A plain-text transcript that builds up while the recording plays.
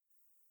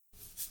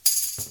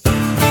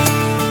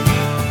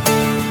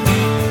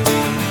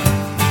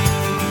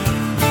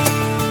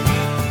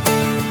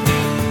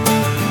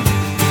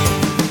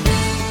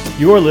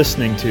You are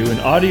listening to an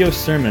audio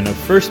sermon of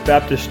First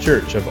Baptist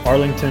Church of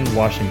Arlington,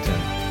 Washington.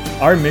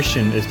 Our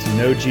mission is to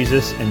know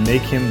Jesus and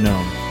make Him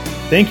known.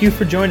 Thank you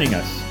for joining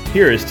us.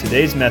 Here is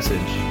today's message.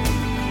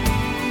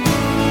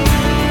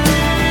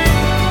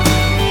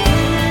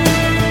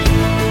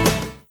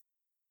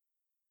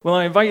 Well,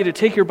 I invite you to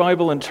take your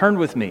Bible and turn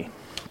with me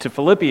to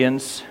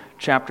Philippians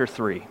chapter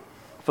 3.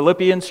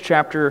 Philippians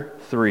chapter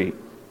 3.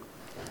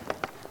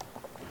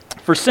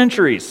 For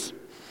centuries,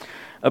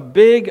 a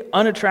big,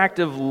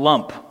 unattractive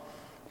lump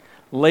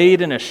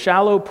laid in a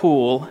shallow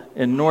pool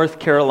in North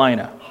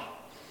Carolina.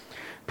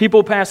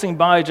 People passing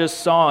by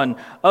just saw an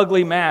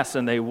ugly mass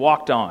and they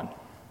walked on.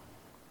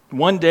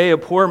 One day, a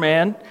poor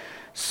man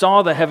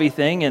saw the heavy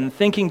thing and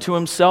thinking to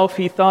himself,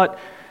 he thought,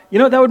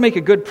 that would make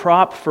a good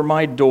prop for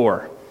my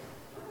door.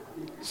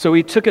 So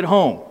he took it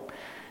home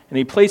and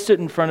he placed it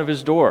in front of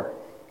his door.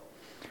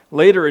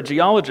 Later, a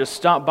geologist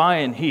stopped by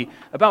and he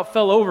about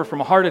fell over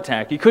from a heart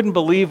attack. He couldn't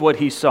believe what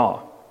he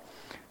saw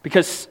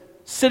because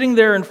sitting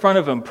there in front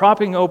of him,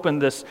 propping open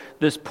this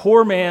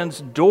poor man's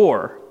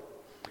door,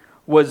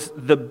 was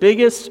the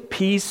biggest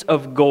piece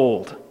of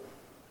gold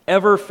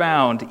ever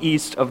found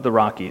east of the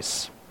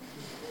Rockies.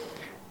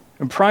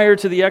 And prior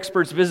to the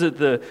expert's visit,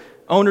 the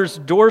owner's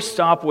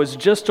doorstop was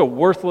just a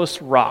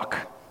worthless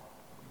rock.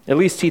 At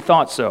least he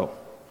thought so.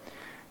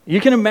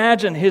 You can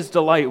imagine his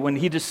delight when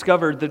he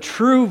discovered the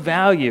true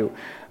value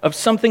of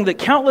something that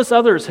countless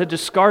others had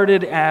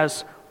discarded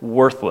as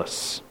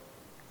worthless.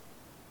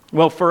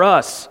 Well, for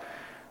us,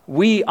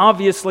 we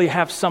obviously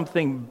have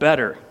something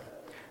better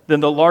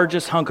than the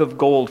largest hunk of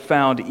gold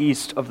found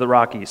east of the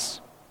Rockies.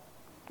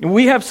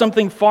 We have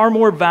something far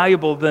more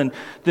valuable than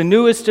the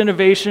newest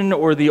innovation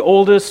or the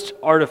oldest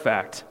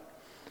artifact.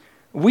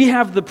 We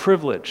have the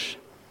privilege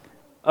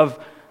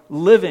of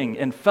living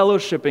and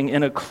fellowshipping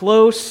in a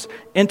close,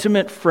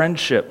 intimate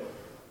friendship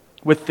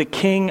with the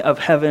King of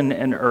heaven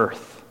and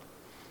earth.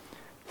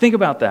 Think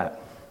about that.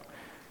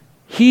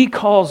 He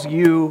calls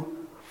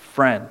you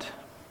friend,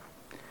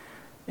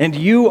 and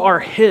you are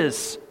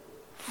His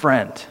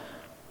friend.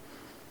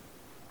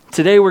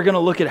 Today we're going to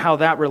look at how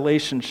that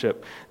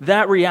relationship,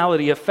 that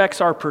reality affects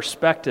our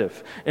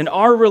perspective and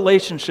our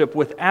relationship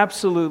with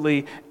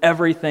absolutely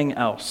everything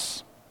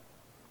else.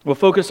 We'll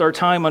focus our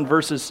time on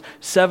verses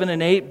 7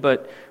 and 8,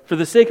 but for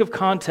the sake of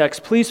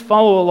context, please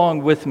follow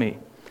along with me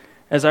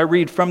as I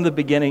read from the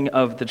beginning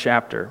of the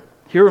chapter.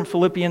 Here in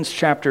Philippians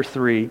chapter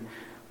 3,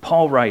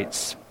 Paul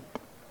writes,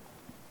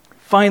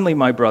 "Finally,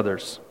 my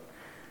brothers,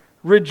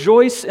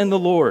 rejoice in the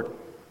Lord.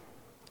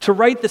 To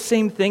write the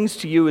same things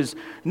to you is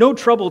no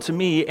trouble to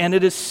me, and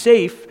it is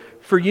safe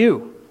for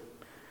you.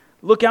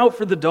 Look out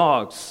for the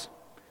dogs.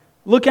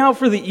 Look out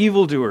for the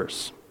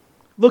evildoers.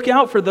 Look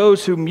out for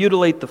those who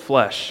mutilate the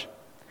flesh.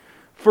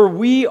 For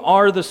we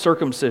are the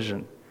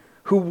circumcision,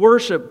 who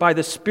worship by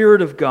the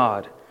Spirit of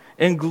God,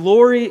 and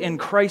glory in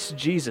Christ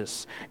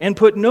Jesus, and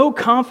put no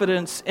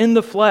confidence in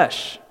the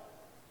flesh.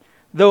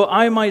 Though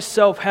I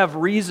myself have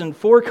reason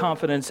for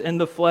confidence in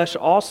the flesh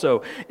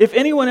also. If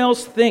anyone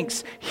else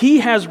thinks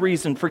he has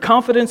reason for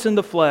confidence in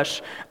the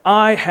flesh,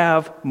 I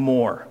have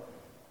more.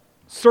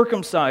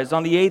 Circumcised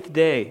on the 8th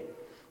day,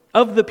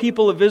 of the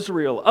people of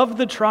Israel, of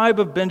the tribe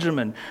of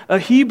Benjamin, a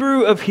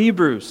Hebrew of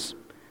Hebrews.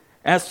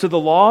 As to the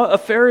law, a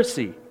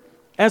Pharisee.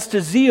 As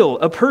to zeal,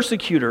 a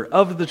persecutor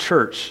of the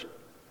church.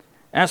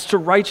 As to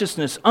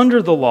righteousness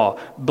under the law,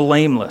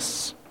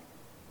 blameless.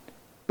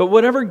 But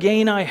whatever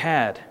gain I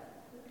had,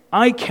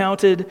 I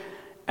counted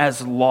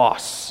as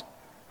loss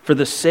for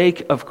the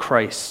sake of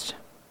Christ.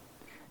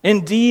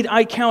 Indeed,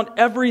 I count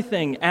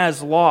everything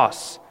as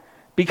loss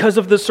because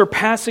of the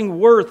surpassing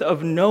worth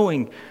of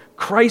knowing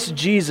Christ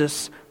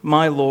Jesus,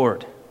 my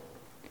Lord.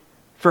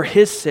 For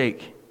His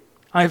sake,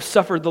 I have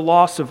suffered the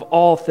loss of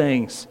all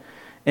things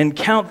and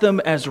count them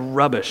as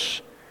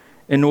rubbish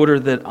in order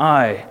that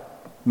I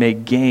may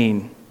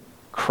gain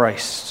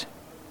Christ."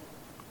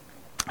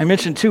 I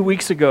mentioned 2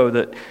 weeks ago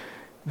that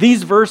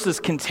these verses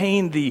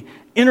contain the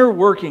inner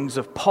workings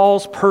of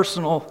Paul's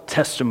personal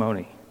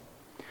testimony.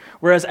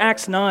 Whereas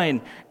Acts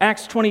 9,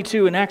 Acts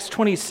 22, and Acts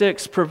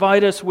 26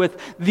 provide us with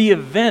the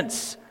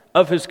events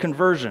of his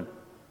conversion.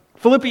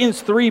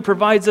 Philippians 3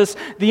 provides us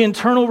the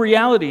internal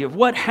reality of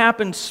what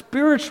happened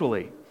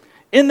spiritually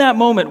in that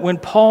moment when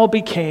Paul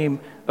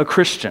became a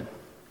Christian.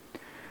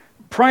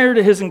 Prior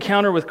to his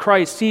encounter with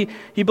Christ, he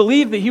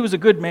believed that he was a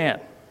good man.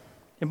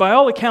 And by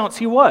all accounts,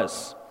 he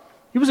was.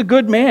 He was a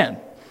good man.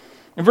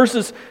 And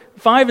verses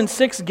 5 and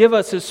 6 give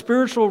us his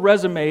spiritual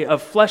resume of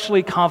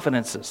fleshly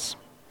confidences.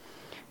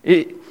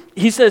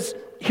 He says,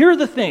 here are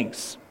the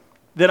things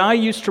that I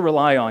used to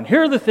rely on.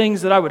 Here are the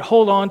things that I would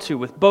hold on to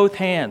with both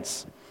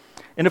hands.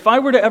 And if I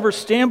were to ever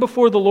stand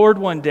before the Lord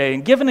one day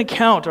and give an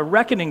account, a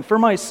reckoning for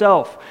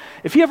myself,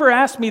 if He ever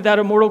asked me that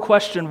immortal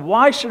question,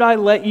 why should I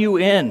let you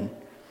in?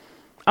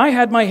 I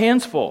had my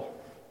hands full.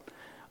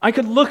 I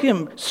could look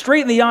Him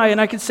straight in the eye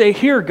and I could say,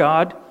 here,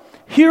 God,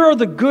 here are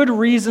the good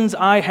reasons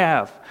I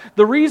have.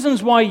 The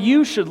reasons why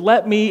you should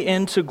let me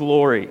into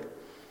glory.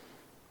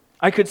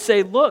 I could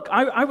say, look,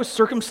 I was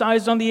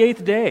circumcised on the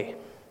 8th day.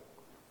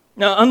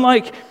 Now,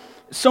 unlike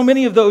So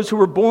many of those who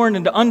were born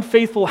into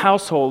unfaithful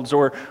households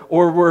or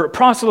were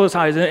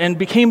proselytized and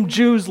became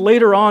Jews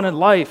later on in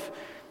life.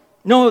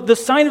 No, the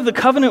sign of the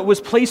covenant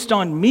was placed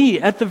on me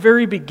at the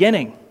very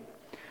beginning.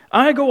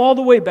 I go all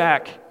the way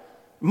back.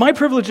 My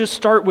privileges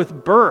start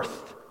with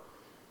birth.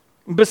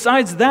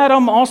 Besides that,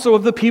 I'm also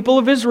of the people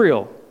of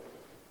Israel.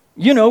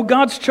 You know,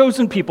 God's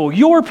chosen people,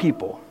 your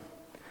people.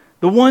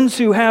 The ones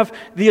who have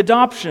the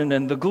adoption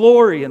and the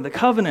glory and the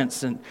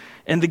covenants and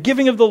the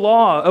giving of the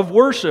law, of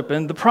worship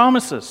and the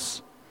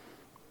promises.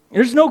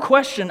 There's no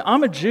question,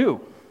 I'm a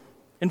Jew.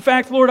 In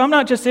fact, Lord, I'm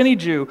not just any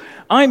Jew.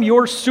 I'm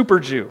your super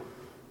Jew.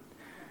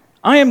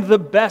 I am the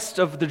best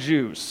of the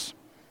Jews.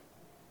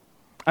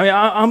 I mean,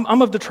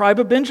 I'm of the tribe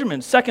of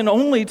Benjamin, second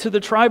only to the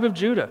tribe of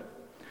Judah.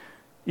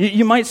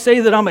 You might say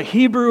that I'm a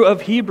Hebrew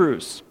of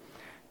Hebrews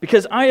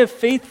because I have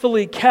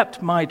faithfully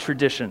kept my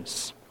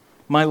traditions,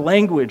 my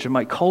language, and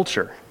my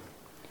culture.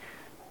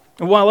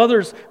 And while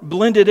others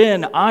blended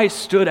in, I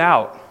stood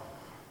out.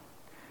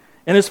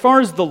 And as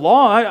far as the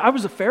law, I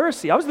was a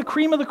Pharisee. I was the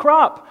cream of the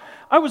crop.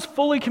 I was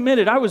fully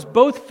committed. I was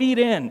both feet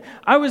in.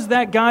 I was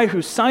that guy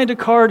who signed a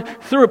card,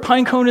 threw a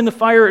pine cone in the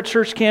fire at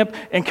church camp,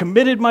 and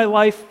committed my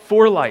life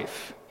for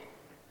life,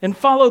 and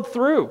followed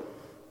through.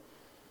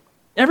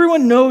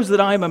 Everyone knows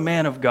that I am a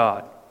man of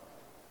God.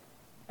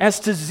 As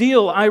to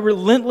zeal, I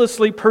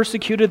relentlessly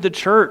persecuted the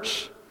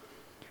church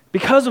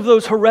because of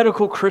those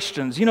heretical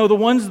Christians, the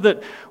ones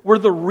that were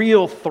the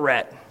real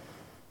threat.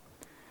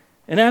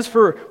 And as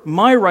for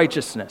my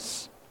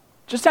righteousness,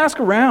 just ask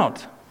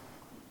around.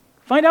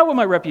 Find out what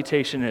my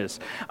reputation is.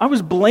 I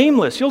was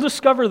blameless. You'll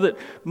discover that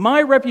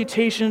my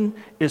reputation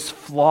is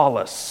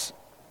flawless.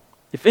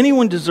 If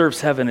anyone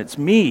deserves heaven, it's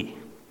me.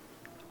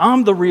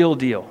 I'm the real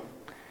deal.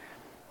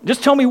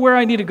 Just tell me where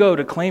I need to go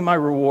to claim my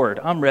reward.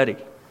 I'm ready.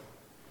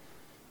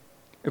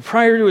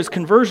 Prior to his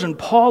conversion,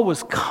 Paul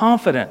was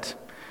confident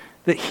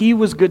that he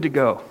was good to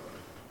go.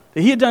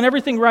 That he had done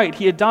everything right.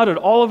 He had dotted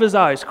all of his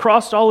I's,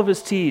 crossed all of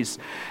his T's,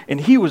 and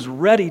he was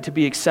ready to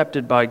be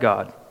accepted by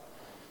God.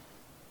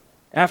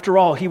 After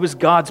all, he was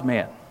God's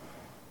man,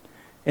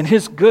 and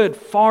his good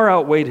far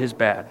outweighed his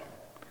bad.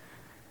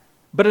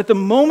 But at the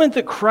moment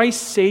that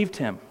Christ saved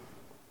him,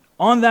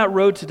 on that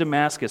road to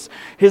Damascus,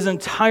 his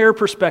entire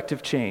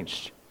perspective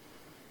changed.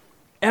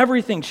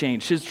 Everything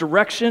changed. His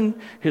direction,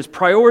 his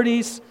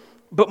priorities,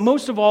 but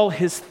most of all,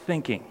 his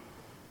thinking.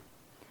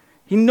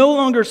 He no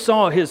longer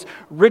saw his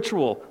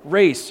ritual,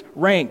 race,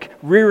 rank,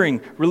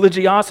 rearing,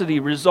 religiosity,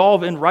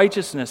 resolve, and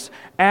righteousness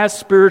as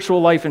spiritual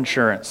life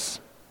insurance.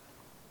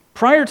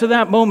 Prior to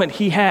that moment,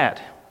 he had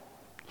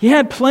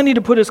plenty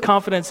to put his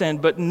confidence in,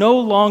 but no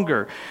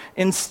longer.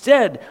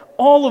 Instead,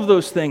 all of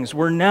those things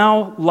were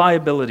now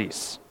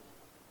liabilities.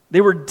 They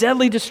were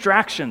deadly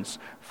distractions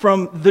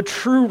from the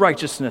true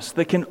righteousness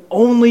that can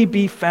only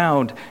be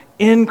found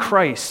in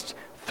Christ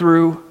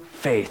through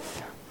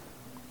faith.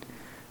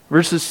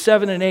 Verses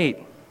 7 and 8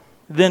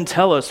 then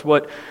tell us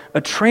what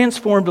a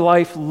transformed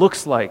life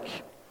looks like,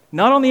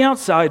 not on the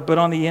outside, but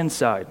on the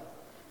inside.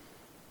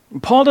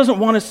 And Paul doesn't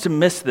want us to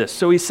miss this,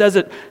 so he says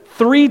it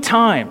 3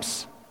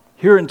 times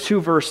here in 2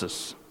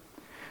 verses.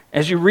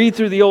 As you read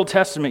through the Old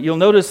Testament, you'll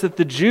notice that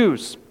the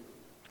Jews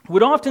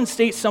would often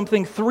state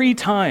something 3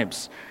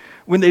 times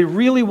when they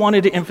really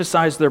wanted to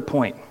emphasize their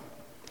point.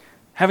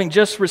 Having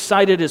just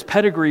recited his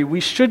pedigree, we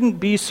shouldn't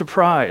be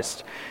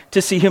surprised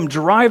to see him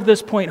drive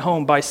this point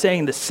home by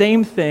saying the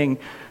same thing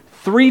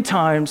 3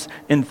 times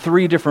in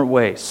 3 different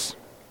ways.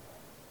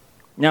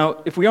 Now,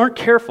 if we aren't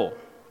careful,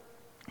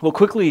 we'll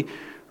quickly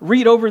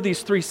read over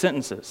these 3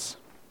 sentences,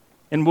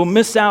 and we'll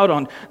miss out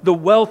on the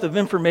wealth of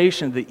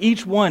information that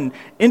each one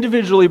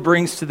individually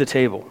brings to the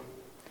table.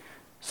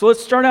 So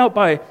let's start out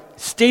by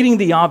stating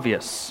the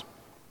obvious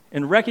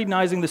and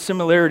recognizing the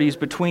similarities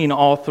between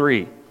all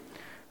 3.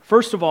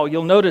 First of all,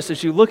 you'll notice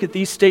as you look at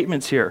these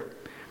statements here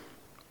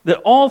that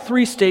all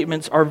 3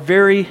 statements are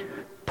very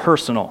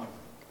personal.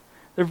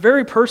 They're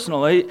very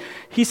personal.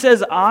 He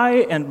says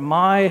I and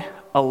my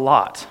a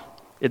lot.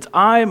 It's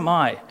I,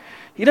 my.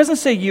 He doesn't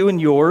say you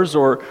and yours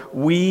or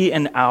we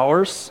and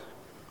ours.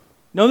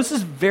 No, this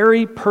is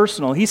very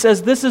personal. He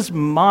says this is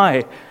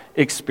my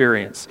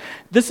experience.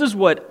 This is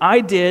what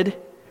I did,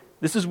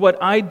 this is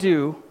what I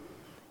do,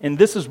 and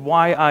this is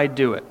why I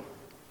do it.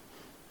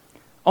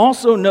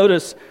 Also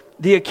notice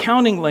the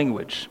accounting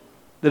language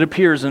that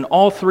appears in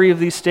all 3 of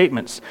these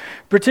statements,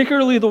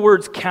 particularly the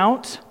words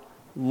count,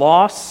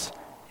 loss,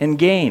 and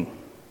gain.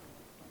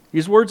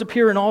 These words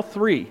appear in all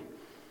 3.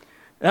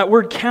 That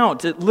word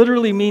count, it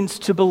literally means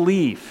to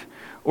believe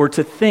or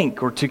to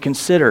think or to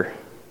consider.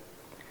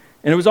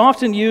 And it was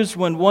often used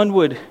when one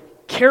would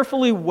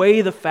carefully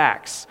weigh the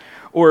facts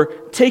or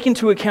take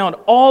into account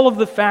all of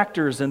the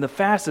factors and the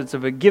facets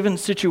of a given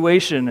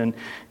situation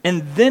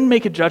and then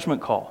make a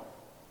judgment call.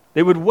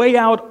 They would weigh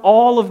out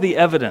all of the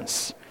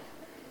evidence.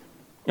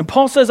 And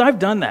Paul says, I've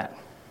done that.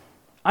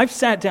 I've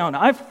sat down.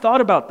 I've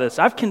thought about this.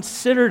 I've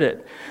considered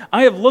it.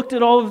 I have looked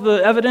at all of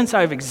the evidence.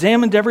 I've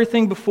examined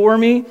everything before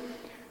me.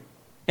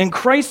 And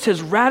Christ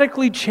has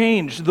radically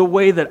changed the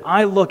way that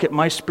I look at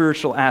my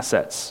spiritual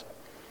assets.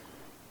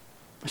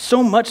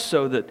 So much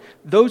so that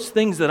those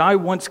things that I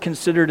once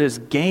considered as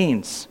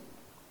gains,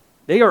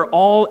 they are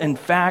all, in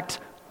fact,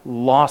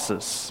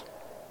 losses.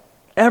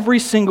 Every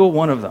single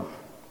one of them.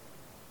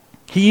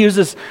 He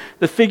uses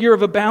the figure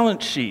of a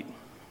balance sheet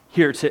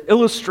here to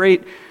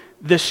illustrate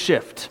this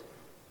shift.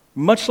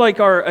 Much like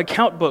our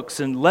account books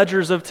and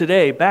ledgers of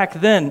today, back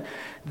then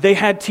they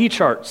had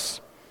T-charts.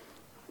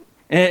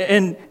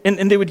 And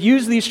they would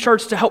use these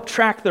charts to help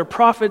track their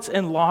profits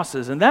and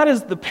losses. And that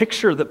is the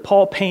picture that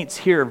Paul paints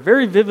here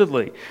very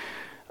vividly.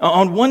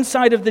 On one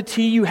side of the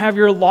T, you have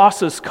your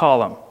losses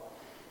column.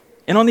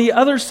 And on the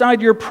other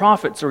side, your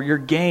profits or your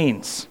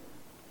gains.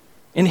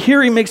 And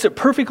here he makes it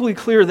perfectly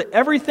clear that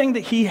everything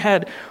that he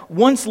had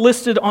once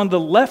listed on the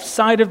left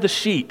side of the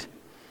sheet,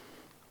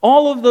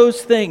 all of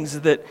those things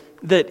that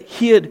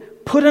he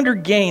had put under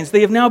gains,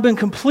 they have now been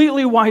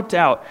completely wiped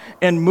out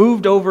and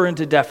moved over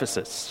into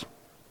deficits.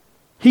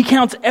 He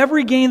counts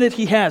every gain that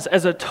he has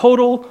as a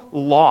total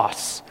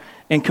loss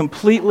and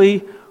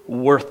completely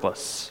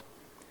worthless.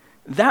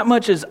 That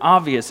much is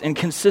obvious and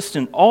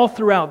consistent all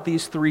throughout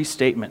these three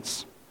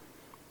statements.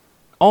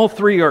 All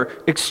three are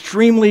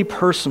extremely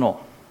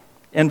personal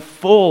and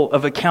full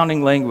of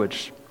accounting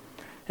language.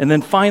 And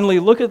then finally,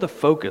 look at the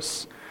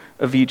focus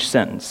of each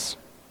sentence.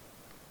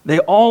 They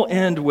all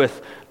end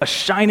with a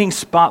shining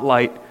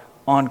spotlight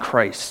on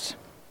Christ.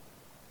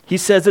 He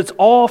says it's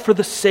all for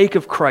the sake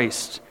of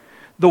Christ,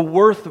 the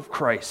worth of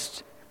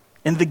Christ,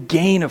 and the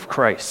gain of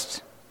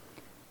Christ.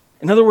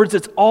 In other words,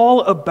 it's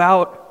all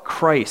about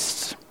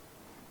Christ.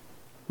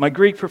 My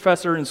Greek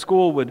professor in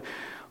school would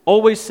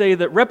always say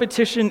that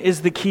repetition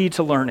is the key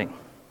to learning.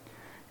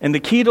 And the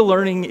key to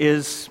learning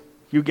is,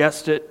 you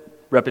guessed it,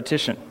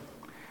 repetition.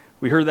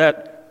 We heard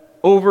that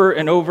over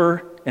and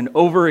over and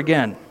over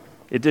again.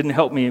 It didn't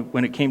help me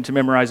when it came to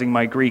memorizing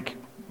my Greek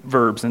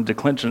verbs and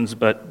declensions,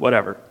 but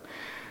whatever.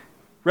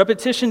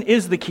 Repetition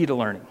is the key to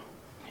learning.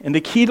 And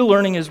the key to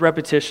learning is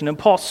repetition. And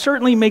Paul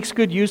certainly makes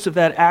good use of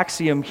that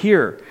axiom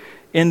here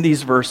in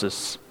these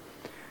verses.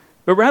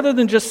 But rather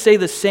than just say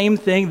the same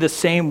thing the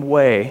same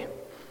way,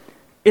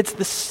 it's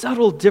the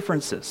subtle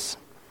differences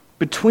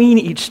between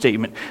each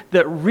statement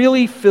that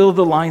really fill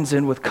the lines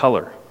in with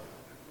color.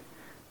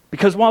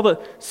 Because while the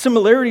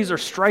similarities are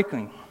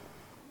striking,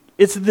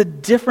 it's the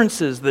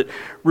differences that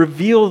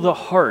reveal the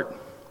heart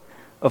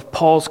of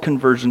Paul's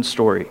conversion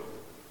story.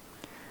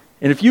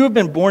 And if you have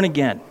been born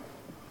again,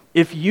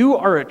 if you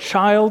are a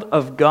child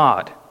of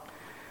God,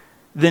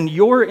 then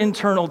your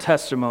internal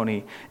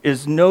testimony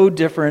is no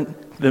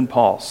different than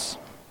Paul's.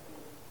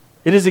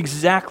 It is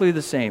exactly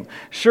the same.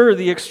 Sure,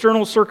 the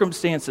external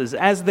circumstances,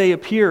 as they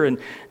appear in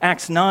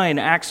Acts 9,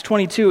 Acts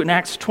 22, and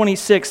Acts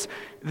 26,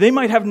 they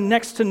might have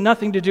next to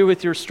nothing to do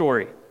with your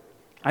story.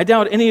 I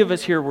doubt any of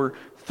us here were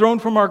thrown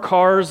from our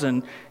cars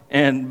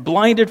and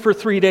blinded for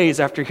 3 days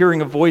after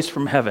hearing a voice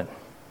from heaven.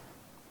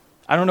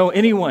 I don't know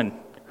anyone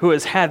who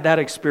has had that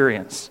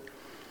experience.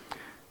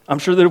 I'm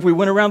sure that if we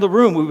went around the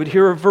room, we would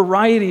hear a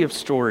variety of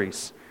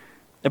stories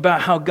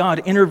about how God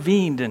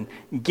intervened and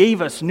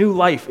gave us new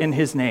life in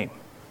His name.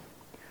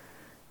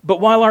 But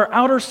while our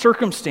outer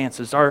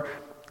circumstances,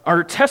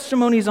 our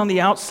testimonies on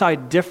the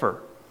outside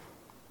differ,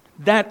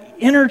 that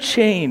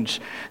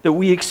interchange that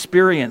we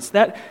experience,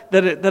 that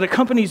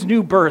accompanies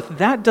new birth,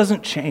 that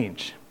doesn't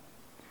change.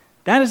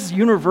 That is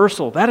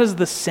universal. That is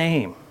the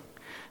same.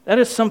 That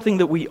is something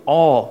that we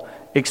all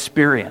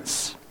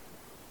experience.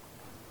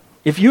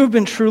 If you have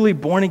been truly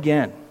born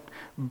again,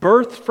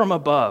 birthed from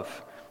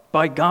above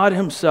by God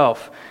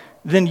Himself,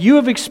 then you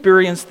have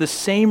experienced the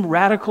same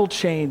radical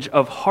change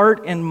of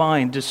heart and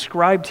mind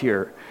described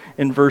here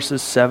in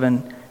verses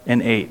 7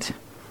 and 8.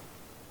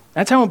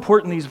 That's how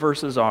important these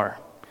verses are.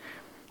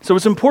 So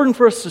it's important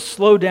for us to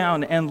slow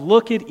down and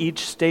look at each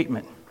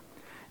statement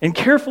and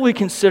carefully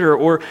consider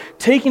or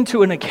take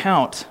into an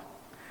account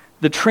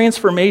the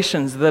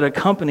transformations that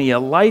accompany a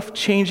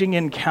life-changing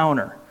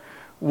encounter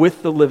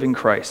with the living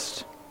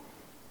Christ.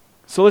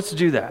 So let's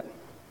do that.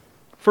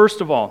 First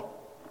of all,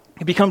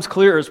 it becomes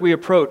clear as we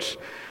approach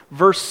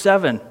verse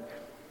 7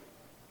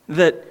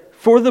 that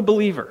for the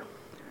believer,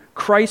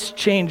 Christ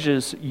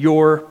changes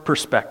your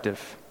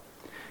perspective.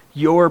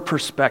 Your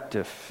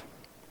perspective.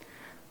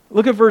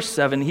 Look at verse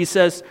 7. He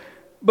says,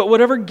 "But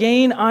whatever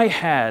gain I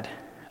had,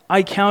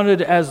 I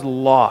counted as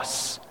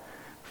loss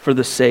for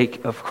the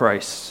sake of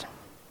Christ."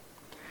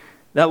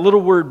 That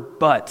little word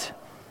 "but"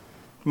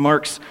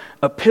 marks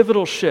a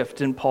pivotal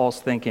shift in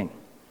Paul's thinking.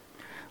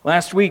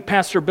 Last week,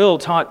 Pastor Bill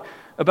taught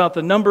about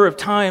the number of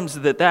times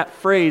that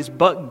phrase,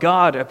 "but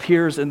God,"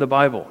 appears in the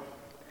Bible.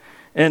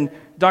 And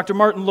Dr.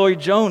 Martin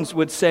Lloyd-Jones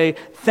would say,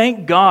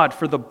 "Thank God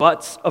for the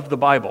buts of the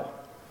Bible."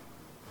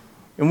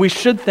 And we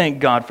should thank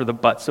God for the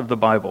buts of the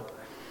Bible.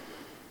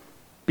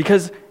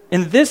 Because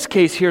in this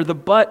case here, the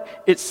but,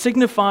 it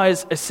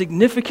signifies a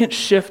significant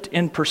shift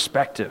in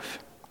perspective.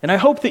 And I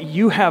hope that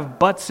you have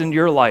buts in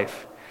your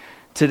life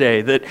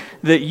today,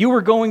 that you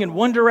were going in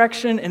one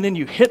direction and then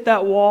you hit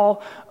that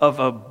wall of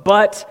a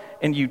but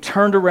and you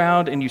turned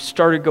around and you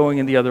started going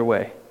in the other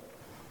way.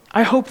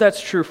 I hope that's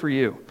true for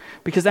you,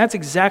 because that's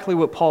exactly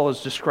what Paul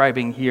is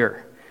describing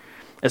here.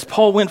 as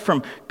Paul went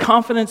from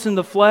confidence in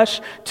the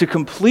flesh to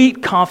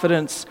complete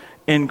confidence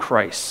in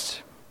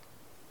Christ.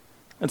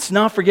 Let's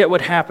not forget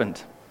what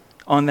happened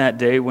on that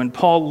day when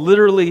Paul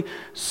literally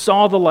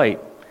saw the light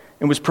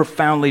and was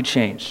profoundly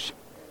changed.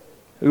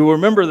 We will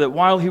remember that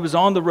while he was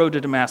on the road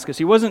to Damascus,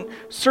 he wasn't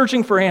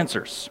searching for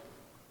answers.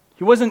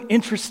 He wasn't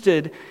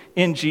interested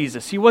in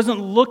Jesus. He wasn't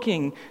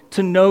looking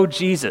to know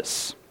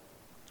Jesus.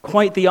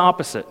 Quite the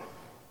opposite.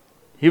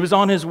 He was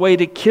on his way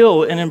to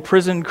kill and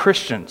imprison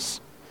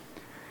Christians.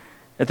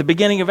 At the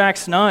beginning of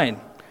Acts 9,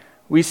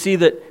 we see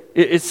that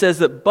it says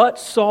that, but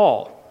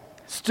Saul,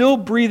 still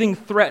breathing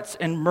threats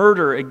and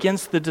murder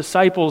against the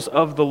disciples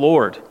of the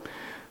Lord.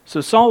 So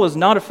Saul is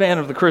not a fan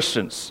of the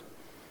Christians.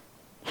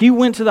 He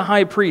went to the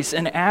high priest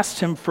and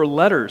asked him for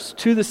letters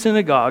to the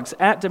synagogues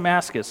at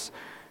Damascus,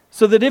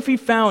 so that if he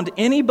found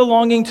any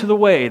belonging to the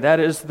way, that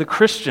is, the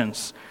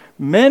Christians,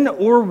 men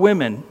or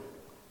women,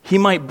 he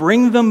might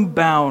bring them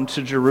bound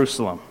to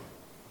Jerusalem.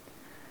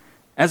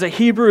 As a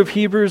Hebrew of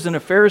Hebrews and a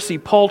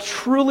Pharisee, Paul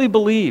truly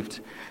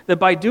believed that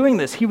by doing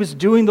this, he was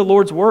doing the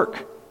Lord's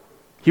work.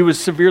 He was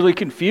severely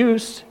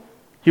confused.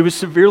 He was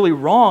severely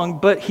wrong,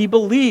 but he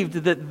believed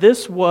that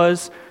this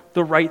was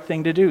the right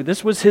thing to do.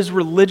 This was his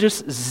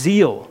religious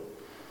zeal.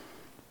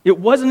 It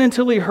wasn't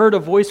until he heard a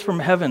voice from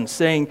heaven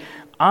saying,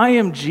 "I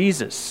am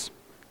Jesus,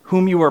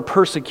 whom you are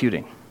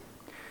persecuting,"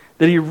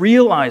 that he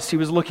realized he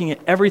was looking at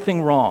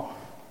everything wrong.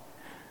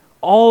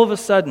 All of a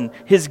sudden,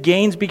 his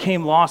gains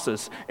became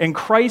losses, and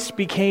Christ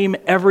became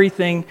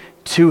everything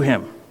to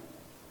him.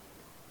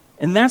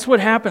 And that's what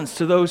happens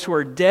to those who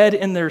are dead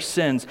in their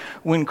sins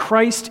when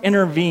Christ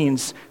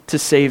intervenes to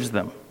save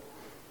them.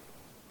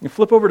 You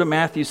flip over to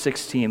Matthew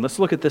 16. Let's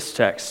look at this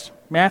text.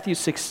 Matthew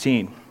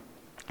 16.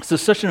 This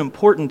is such an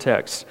important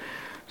text.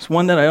 It's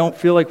one that I don't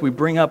feel like we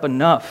bring up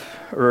enough,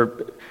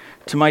 or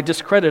to my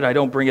discredit, I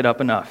don't bring it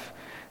up enough,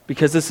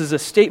 because this is a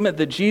statement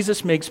that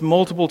Jesus makes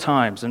multiple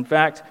times. In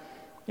fact,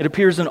 it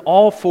appears in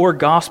all four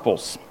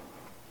Gospels.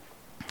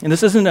 And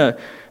this isn't a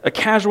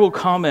casual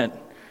comment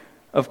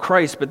of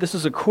Christ, but this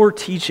is a core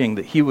teaching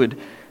that he would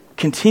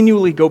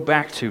continually go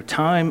back to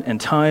time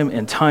and time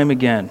and time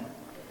again.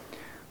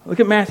 Look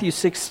at Matthew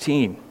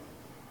 16,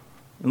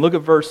 and look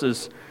at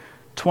verses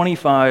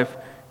 25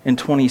 and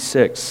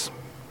 26.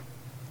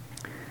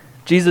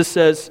 Jesus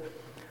says,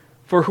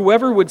 "For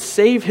whoever would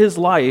save his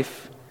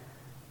life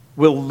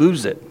will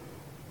lose it.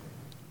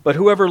 But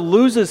whoever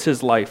loses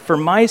his life for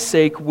my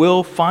sake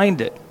will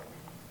find it.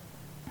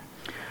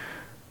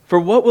 For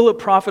what will it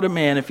profit a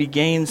man if he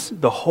gains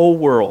the whole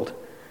world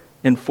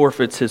and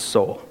forfeits his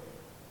soul?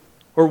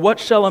 Or what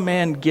shall a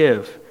man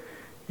give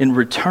in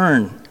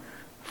return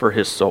for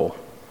his soul?"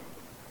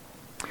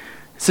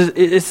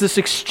 It's this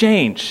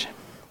exchange,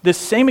 this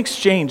same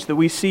exchange that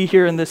we see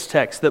here in this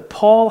text that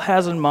Paul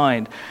has in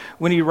mind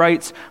when he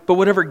writes, "But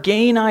whatever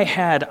gain I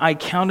had, I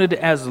counted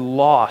as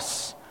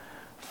loss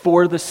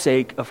for the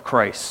sake of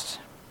Christ."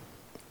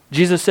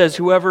 Jesus says,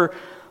 whoever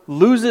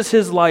loses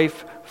his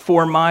life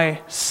for my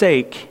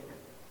sake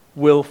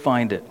will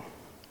find it.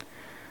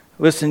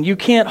 Listen, you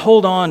can't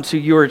hold on to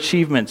your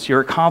achievements, your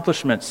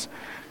accomplishments,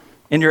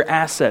 and your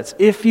assets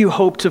if you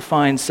hope to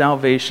find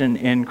salvation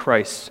in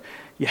Christ.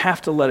 You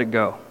have to let it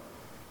go.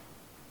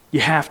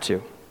 You have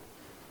to.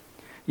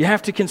 You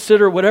have to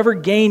consider whatever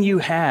gain you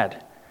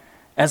had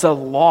as a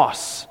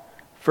loss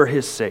for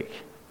his sake.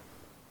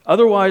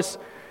 Otherwise,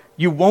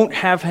 you won't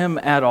have him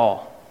at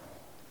all.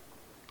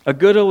 A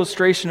good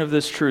illustration of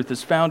this truth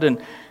is found in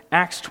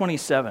Acts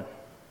 27,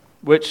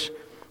 which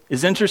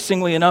is,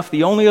 interestingly enough,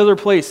 the only other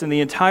place in the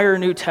entire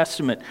New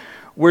Testament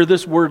where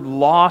this word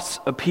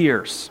loss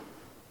appears.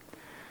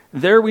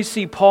 There we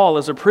see Paul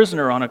as a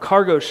prisoner on a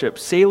cargo ship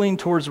sailing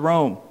towards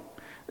Rome.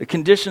 The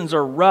conditions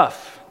are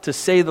rough, to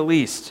say the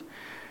least,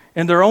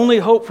 and their only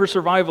hope for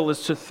survival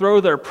is to throw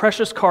their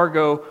precious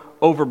cargo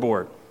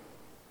overboard.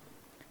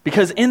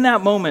 Because in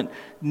that moment,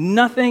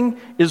 nothing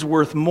is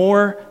worth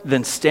more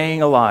than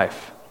staying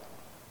alive.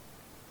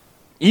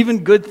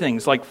 Even good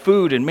things like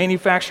food and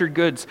manufactured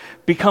goods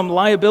become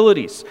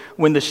liabilities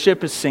when the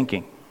ship is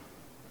sinking.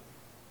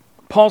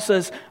 Paul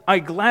says, "I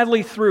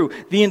gladly threw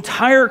the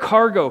entire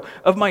cargo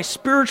of my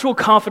spiritual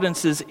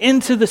confidences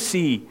into the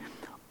sea,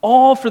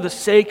 all for the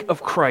sake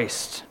of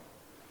Christ."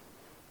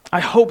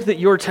 I hope that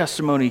your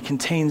testimony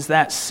contains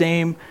that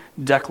same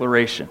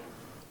declaration.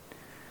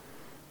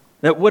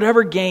 That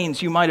whatever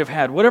gains you might have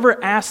had,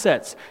 whatever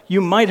assets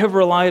you might have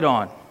relied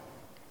on,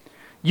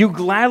 you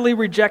gladly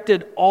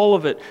rejected all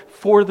of it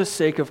for the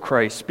sake of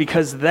Christ,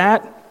 because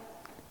that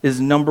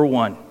is number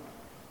one.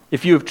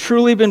 If you have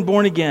truly been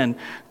born again,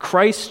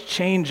 Christ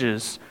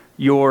changes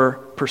your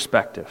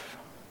perspective.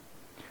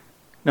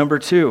 Number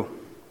two,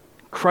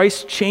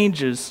 Christ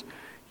changes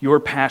your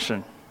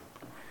passion.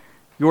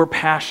 Your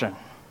passion.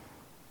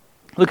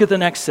 Look at the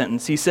next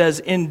sentence. He says,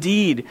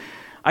 "Indeed,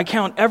 I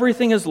count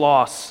everything as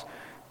loss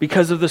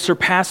because of the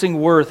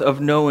surpassing worth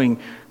of knowing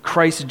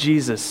Christ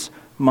Jesus,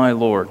 my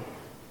Lord."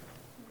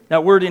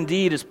 That word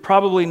 "indeed" is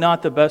probably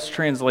not the best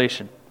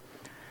translation.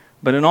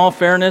 But in all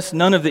fairness,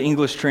 none of the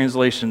English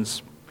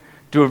translations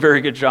do a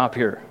very good job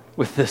here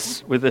with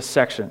this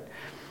section.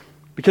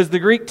 because the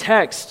Greek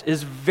text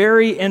is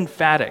very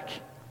emphatic.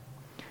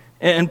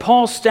 And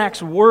Paul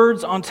stacks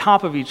words on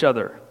top of each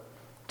other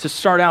to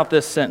start out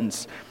this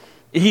sentence.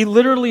 He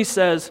literally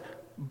says,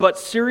 but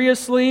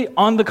seriously,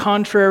 on the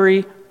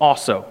contrary,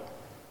 also.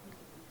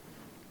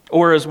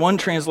 Or as one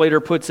translator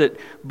puts it,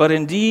 but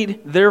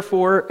indeed,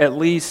 therefore, at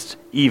least,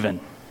 even.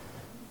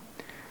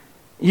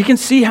 You can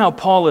see how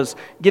Paul is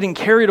getting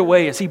carried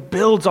away as he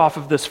builds off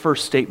of this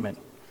first statement.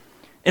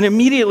 And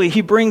immediately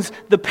he brings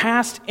the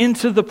past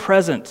into the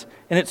present.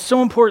 And it's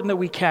so important that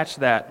we catch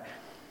that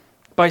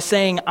by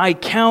saying, I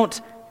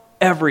count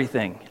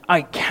everything.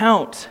 I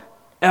count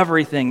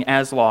everything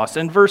as loss.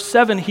 In verse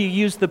 7, he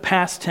used the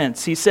past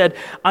tense. He said,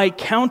 I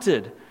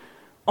counted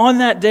on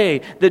that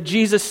day that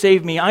Jesus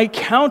saved me. I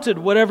counted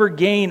whatever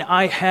gain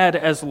I had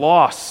as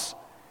loss.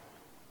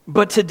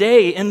 But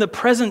today, in the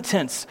present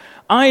tense,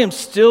 I am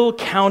still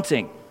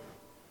counting.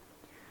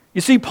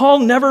 You see, Paul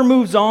never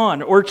moves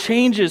on or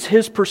changes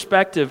his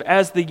perspective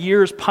as the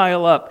years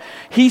pile up.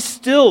 He's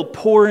still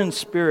poor in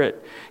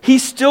spirit. He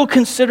still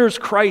considers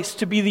Christ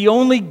to be the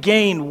only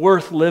gain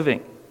worth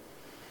living.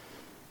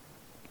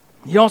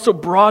 He also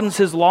broadens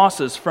his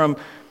losses from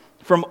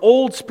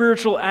old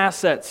spiritual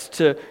assets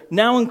to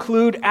now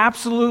include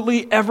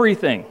absolutely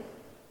everything.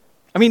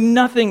 I mean,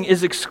 nothing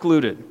is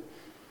excluded.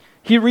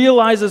 He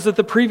realizes that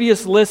the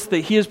previous list that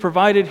he has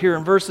provided here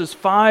in verses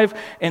 5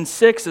 and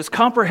 6, as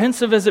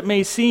comprehensive as it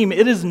may seem,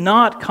 it is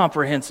not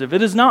comprehensive.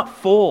 It is not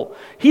full.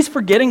 He's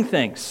forgetting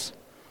things.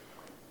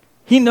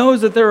 He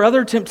knows that there are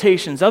other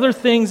temptations, other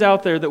things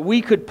out there that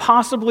we could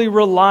possibly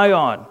rely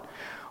on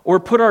or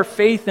put our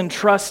faith and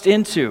trust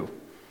into.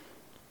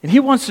 And he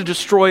wants to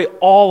destroy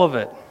all of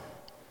it.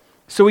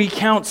 So he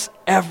counts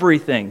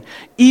everything.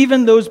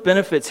 Even those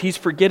benefits he's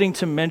forgetting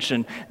to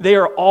mention, they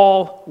are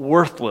all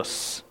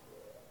worthless.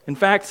 In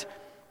fact,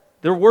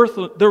 they're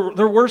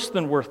worse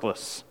than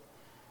worthless.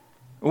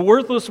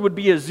 Worthless would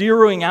be a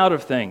zeroing out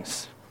of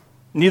things,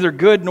 neither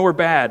good nor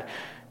bad.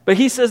 But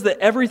he says that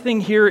everything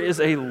here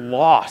is a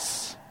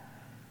loss.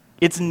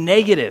 It's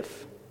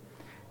negative,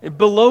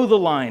 below the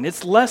line.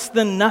 It's less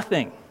than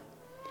nothing.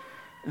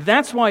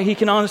 That's why he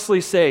can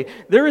honestly say,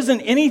 there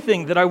isn't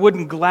anything that I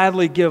wouldn't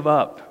gladly give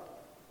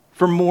up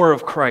for more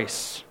of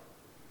Christ.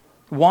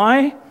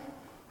 Why?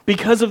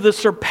 Because of the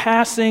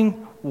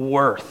surpassing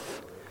worth.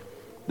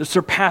 The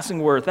surpassing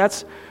worth.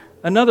 That's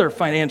another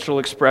financial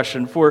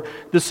expression for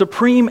the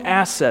supreme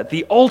asset,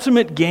 the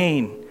ultimate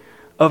gain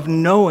of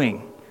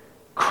knowing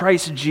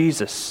Christ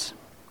Jesus,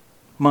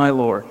 my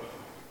Lord.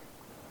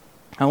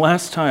 Now,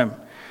 last time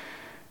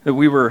that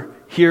we were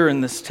here in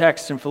this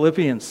text in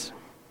Philippians,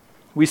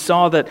 we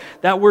saw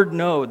that word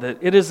know, that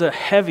it is a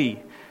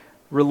heavy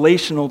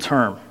relational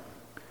term.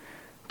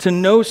 To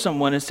know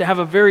someone is to have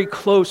a very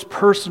close,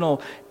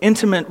 personal,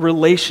 intimate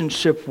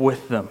relationship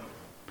with them.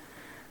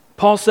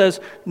 Paul says,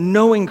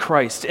 knowing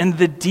Christ in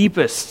the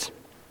deepest,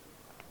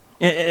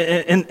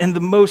 in the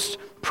most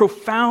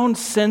profound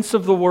sense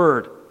of the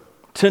word,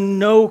 to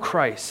know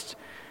Christ,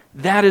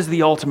 that is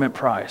the ultimate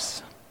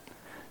prize.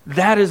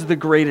 That is the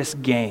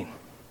greatest gain.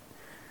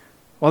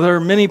 While there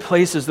are many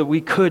places that we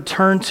could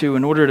turn to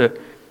in order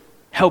to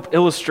help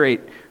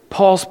illustrate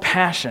Paul's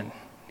passion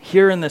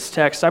here in this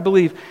text, I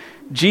believe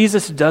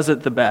Jesus does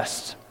it the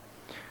best.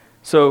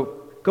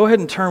 So go ahead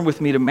and turn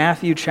with me to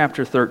Matthew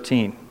chapter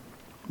 13.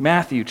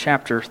 Matthew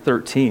chapter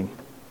 13.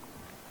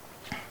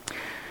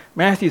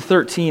 Matthew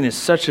 13 is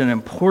such an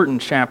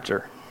important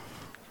chapter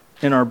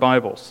in our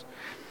Bibles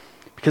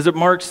because it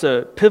marks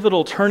a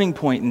pivotal turning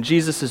point in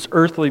Jesus'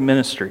 earthly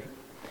ministry.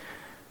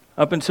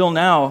 Up until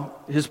now,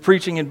 his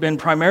preaching had been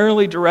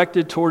primarily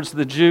directed towards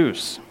the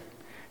Jews.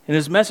 And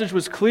his message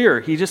was clear.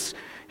 He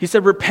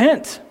said,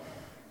 repent.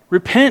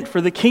 Repent,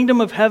 for the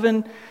kingdom of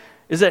heaven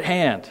is at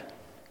hand.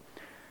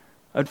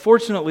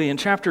 Unfortunately, in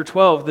chapter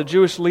 12, the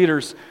Jewish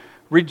leaders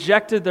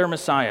rejected their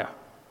Messiah.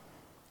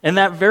 And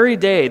that very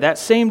day, that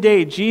same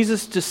day,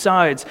 Jesus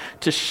decides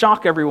to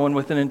shock everyone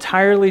with an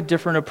entirely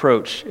different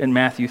approach in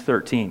Matthew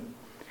 13.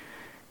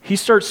 He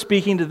starts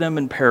speaking to them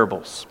in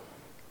parables.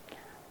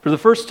 For the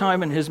first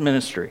time in his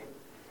ministry.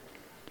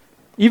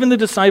 Even the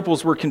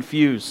disciples were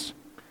confused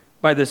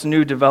by this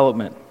new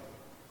development.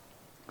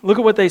 Look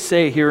at what they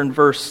say here in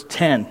verse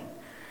 10.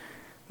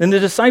 Then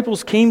the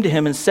disciples came to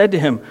him and said to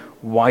him,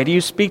 "Why do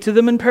you speak to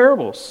them in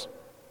parables?"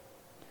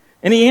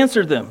 And he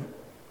answered them,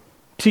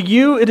 "To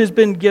you it has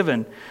been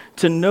given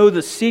to know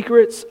the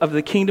secrets of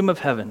the kingdom of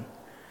heaven,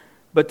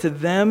 but to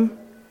them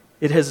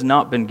it has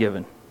not been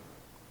given.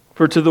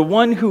 For to the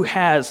one who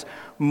has,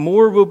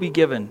 more will be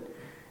given,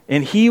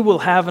 and he will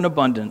have an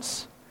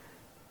abundance.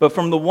 But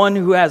from the one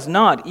who has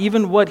not,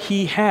 even what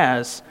he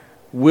has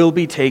will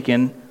be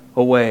taken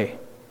away.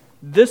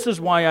 This is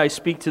why I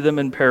speak to them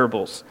in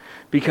parables,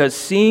 because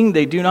seeing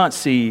they do not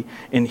see,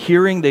 and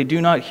hearing they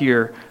do not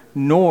hear,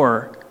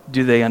 nor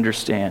do they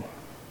understand."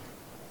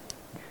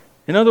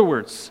 In other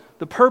words,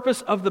 the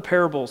purpose of the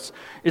parables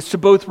is to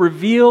both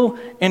reveal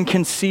and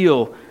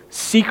conceal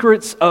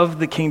secrets of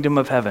the kingdom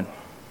of heaven.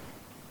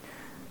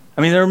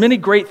 I mean, there are many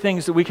great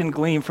things that we can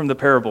glean from the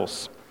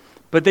parables.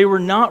 but they were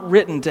not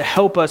written to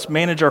help us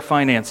manage our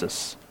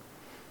finances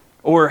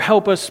or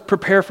help us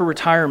prepare for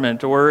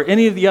retirement or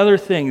any of the other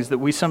things that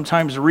we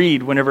sometimes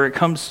read whenever it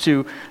comes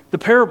to the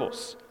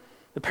parables.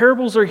 The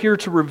parables are here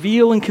to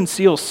reveal and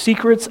conceal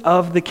secrets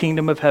of the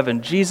kingdom of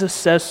heaven. Jesus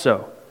says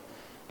so.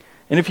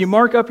 And if you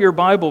mark up your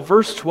Bible,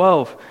 verse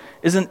 12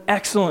 is an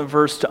excellent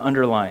verse to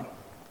underline.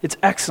 It's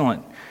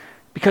excellent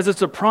because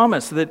it's a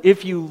promise that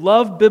if you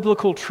love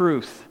biblical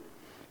truth,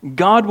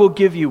 God will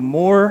give you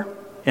more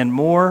and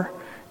more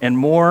and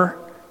more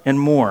and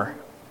more.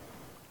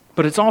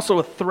 But it's also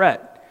a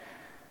threat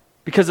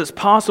because it's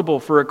possible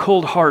for a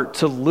cold heart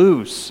to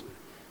lose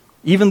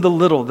even the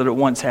little that it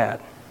once had.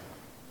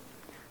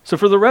 So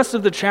for the rest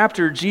of the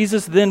chapter,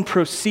 Jesus then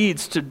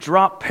proceeds to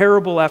drop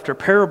parable after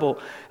parable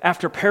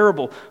after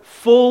parable,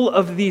 full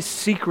of these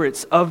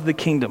secrets of the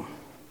kingdom.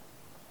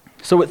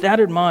 So with that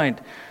in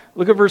mind,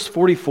 look at verse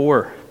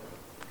 44.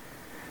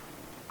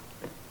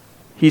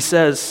 He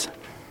says,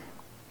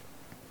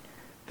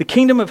 "The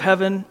kingdom of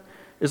heaven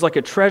is like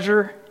a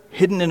treasure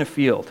hidden in a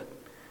field,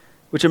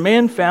 which a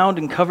man found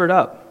and covered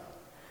up.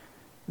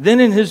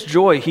 Then in his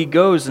joy he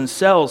goes and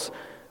sells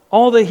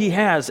all that he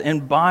has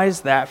and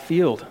buys that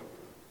field."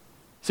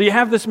 So you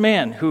have this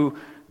man who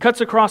cuts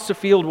across the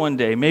field one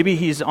day. Maybe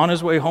he's on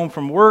his way home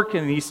from work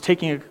and he's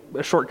taking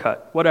a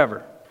shortcut,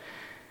 whatever.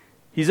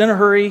 He's in a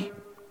hurry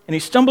and he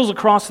stumbles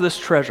across this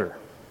treasure.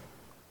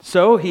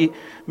 So he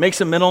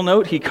makes a mental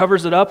note, he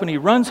covers it up, and he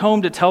runs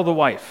home to tell the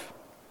wife,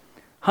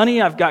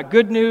 "Honey, I've got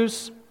good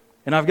news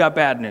and I've got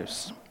bad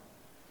news.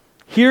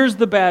 Here's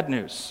the bad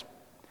news.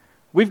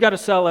 We've got to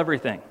sell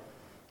everything.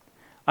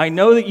 I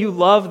know that you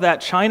love that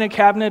china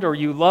cabinet or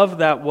you love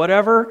that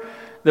whatever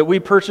that we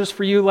purchased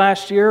for you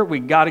last year. We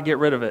got to get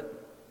rid of it.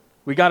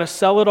 We got to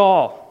sell it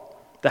all.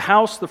 The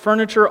house, the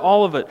furniture,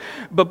 all of it.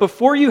 But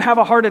before you have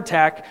a heart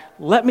attack,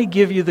 let me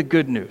give you the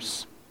good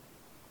news.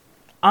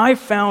 I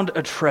found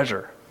a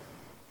treasure,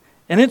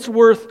 and it's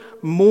worth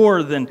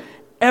more than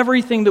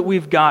everything that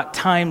we've got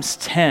times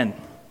 10.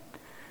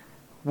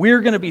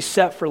 We're going to be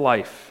set for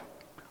life.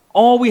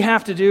 All we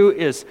have to do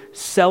is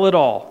sell it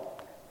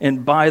all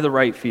and buy the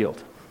right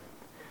field."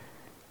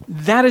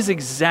 That is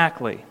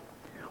exactly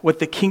what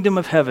the kingdom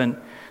of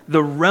heaven,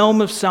 the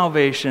realm of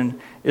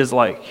salvation, is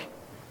like.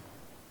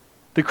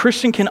 The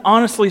Christian can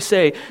honestly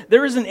say,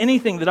 there isn't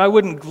anything that I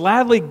wouldn't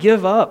gladly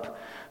give up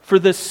for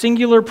the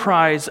singular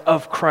prize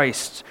of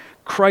Christ,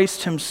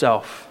 Christ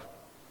himself.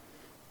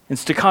 In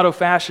staccato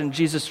fashion,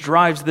 Jesus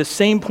drives the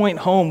same point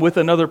home with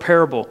another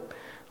parable.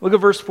 Look at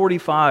verse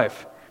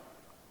 45.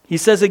 He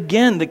says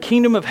again, "The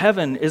kingdom of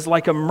heaven is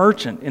like a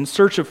merchant in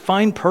search of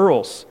fine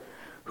pearls,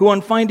 who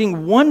on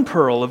finding one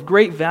pearl of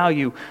great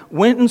value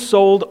went and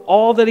sold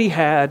all that he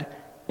had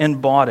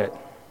and bought it."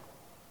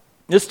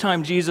 This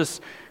time Jesus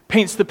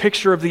paints the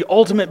picture of the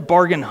ultimate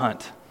bargain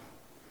hunt.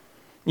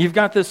 You've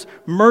got this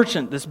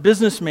merchant, this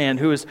businessman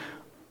who is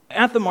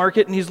at the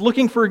market and he's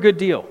looking for a good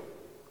deal.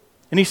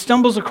 And he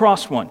stumbles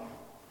across one.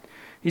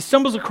 He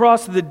stumbles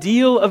across the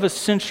deal of a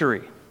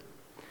century,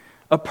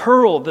 a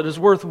pearl that is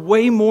worth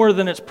way more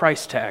than its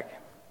price tag.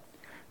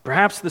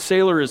 Perhaps the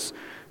sailor is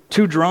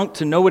too drunk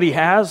to know what he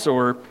has,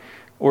 or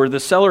the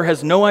seller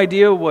has no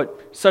idea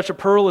what such a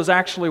pearl is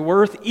actually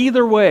worth.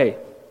 Either way,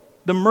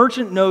 the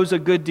merchant knows a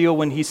good deal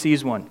when he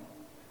sees one.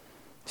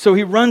 So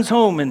he runs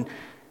home and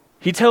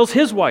he tells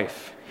his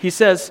wife, he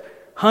says,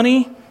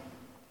 "Honey,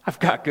 I've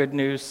got good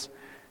news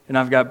and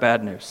I've got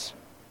bad news."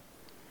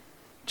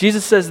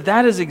 Jesus says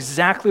that is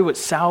exactly what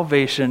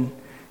salvation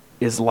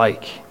is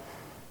like.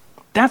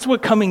 That's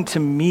what coming to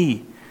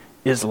me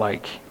is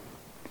like.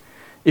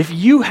 If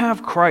you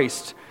have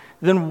Christ,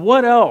 then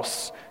what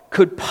else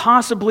could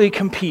possibly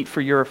compete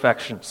for your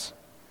affections?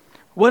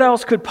 What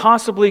else could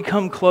possibly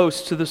come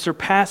close to the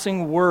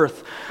surpassing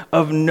worth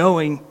of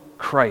knowing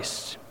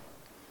Christ?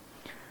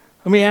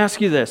 Let me ask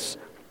you this.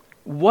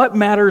 What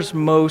matters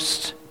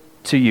most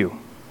to you?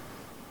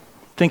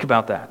 Think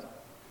about that.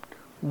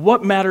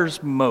 What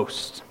matters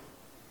most?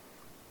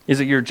 Is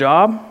it your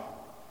job,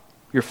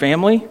 your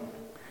family,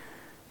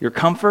 your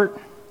comfort,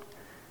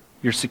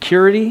 your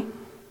security,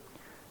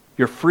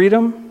 your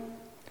freedom,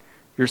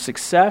 your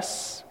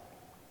success,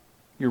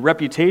 your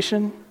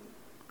reputation,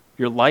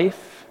 your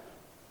life?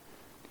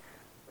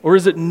 Or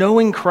is it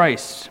knowing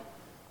Christ,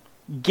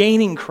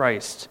 gaining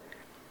Christ,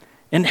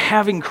 and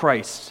having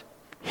Christ,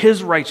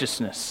 his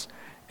righteousness,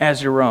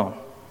 as your own?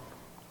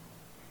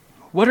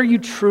 What are you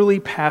truly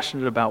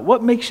passionate about?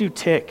 What makes you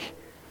tick?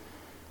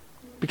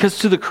 Because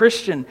to the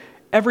Christian,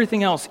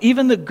 everything else,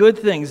 even the good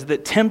things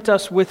that tempt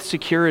us with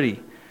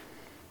security,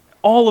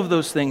 all of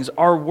those things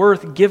are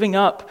worth giving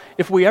up,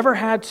 if we ever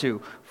had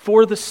to,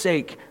 for the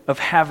sake of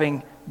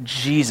having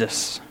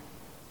Jesus.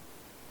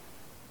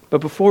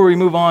 But before we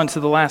move on to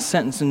the last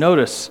sentence,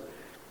 notice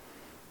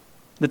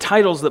the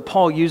titles that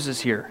Paul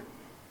uses here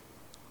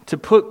to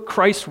put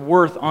Christ's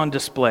worth on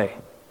display.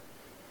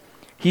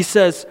 He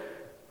says,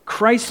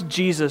 "Christ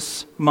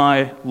Jesus,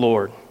 my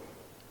Lord."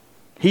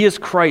 He is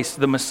Christ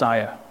the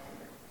Messiah.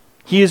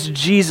 He is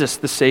Jesus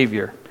the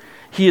Savior.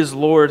 He is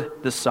Lord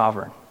the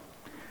Sovereign.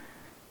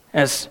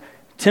 As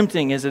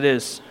tempting as it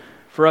is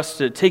for us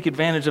to take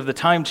advantage of the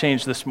time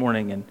change this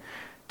morning and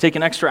take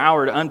an extra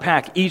hour to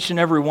unpack each and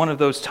every one of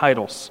those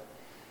titles,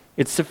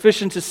 it's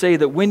sufficient to say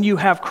that when you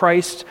have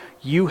Christ,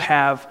 you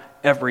have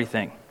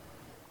everything.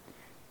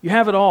 You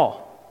have it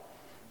all.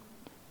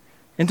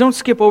 And don't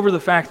skip over the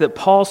fact that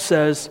Paul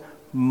says,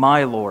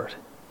 my Lord.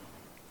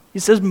 He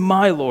says,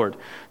 my Lord.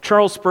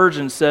 Charles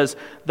Spurgeon says,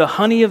 the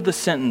honey of the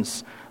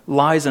sentence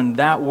lies in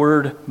that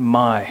word,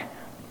 my.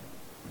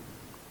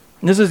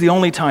 And this is the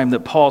only time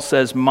that Paul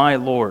says, my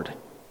Lord,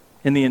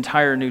 in the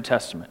entire New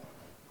Testament.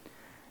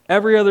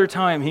 Every other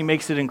time he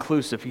makes it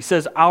inclusive. He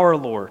says, our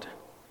Lord.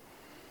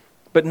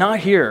 But not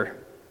here.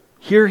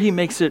 Here he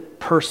makes it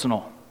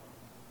personal.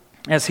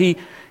 As he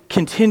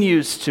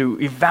continues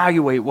to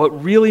evaluate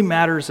what really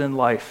matters in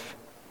life,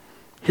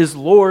 his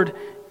Lord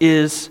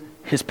is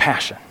his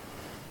passion.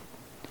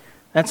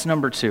 That's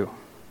number 2.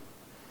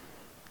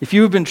 If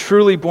you have been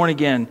truly born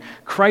again,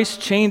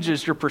 Christ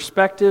changes your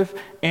perspective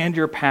and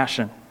your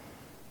passion.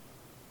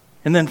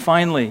 And then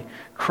finally,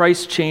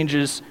 Christ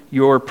changes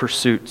your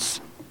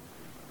pursuits.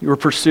 Your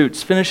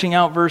pursuits. Finishing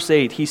out verse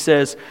 8, he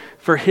says,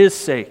 for his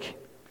sake,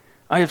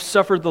 I have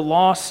suffered the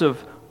loss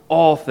of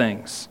all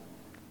things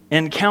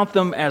and count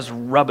them as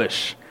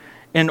rubbish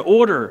in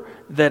order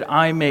that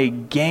I may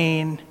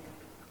gain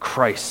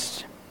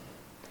Christ.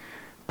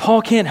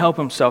 Paul can't help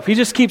himself. He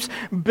just keeps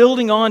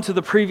building on to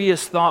the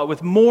previous thought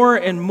with more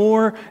and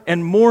more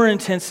and more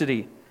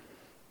intensity.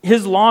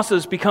 His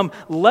losses become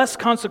less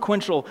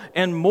consequential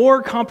and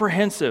more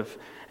comprehensive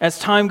as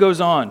time goes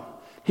on.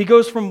 He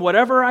goes from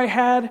whatever I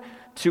had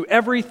to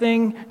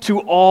everything to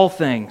all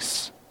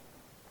things.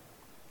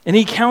 And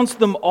he counts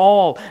them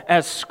all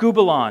as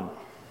skubalon,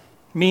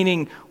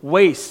 meaning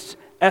waste,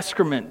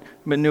 excrement,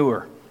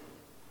 manure.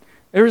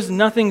 There is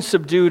nothing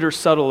subdued or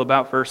subtle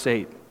about verse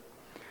 8.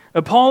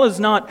 Paul is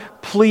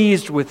not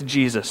pleased with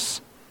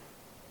Jesus.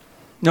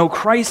 No,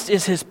 Christ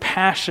is his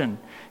passion,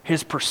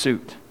 his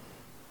pursuit.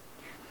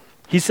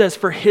 He says,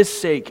 for his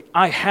sake,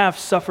 I have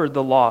suffered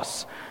the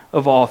loss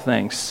of all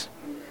things.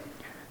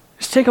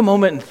 Just take a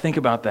moment and think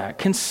about that.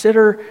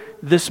 Consider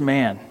this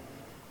man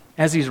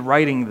as he's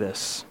writing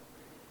this.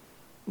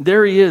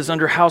 There he is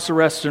under house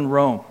arrest in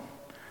Rome,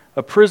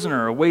 a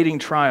prisoner awaiting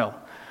trial.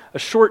 A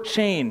short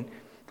chain,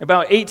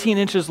 about 18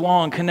 inches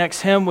long,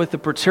 connects him with the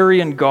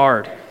Praetorian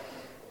Guard,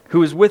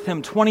 who is with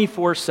him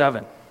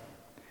 24/7.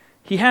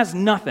 He has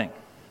nothing.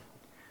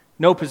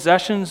 No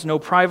possessions, no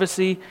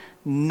privacy,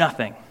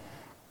 nothing.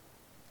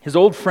 His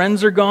old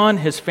friends are gone.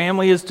 His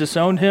family has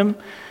disowned him.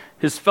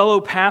 His fellow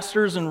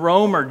pastors in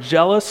Rome are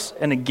jealous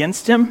and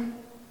against him.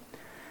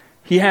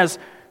 He has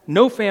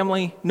no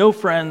family, no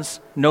friends,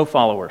 no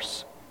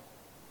followers.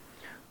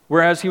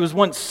 Whereas he was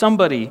once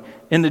somebody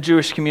in the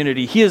Jewish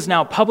community, he is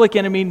now public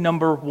enemy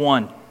number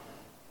 1.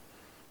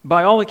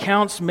 By all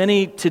accounts,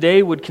 many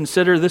today would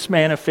consider this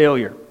man a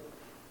failure.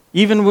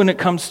 Even when it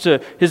comes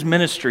to his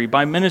ministry,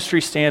 by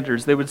ministry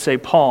standards, they would say,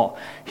 Paul,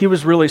 he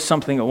was really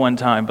something at one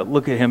time, but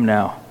look at him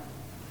now.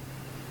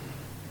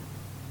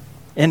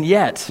 And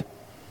yet,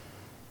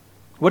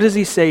 what does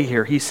he say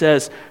here? He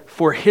says,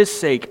 for his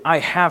sake, I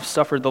have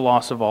suffered the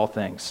loss of all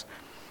things.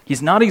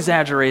 He's not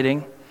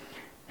exaggerating.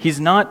 He's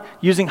not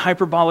using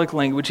hyperbolic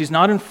language. He's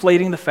not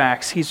inflating the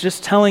facts. He's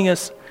just telling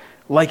us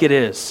like it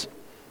is.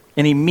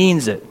 And he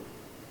means it.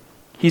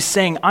 He's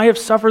saying, I have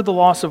suffered the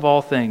loss of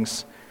all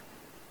things.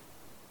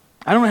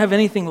 I don't have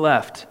anything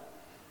left.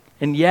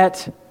 And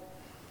yet,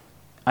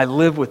 I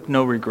live with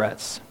no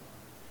regrets.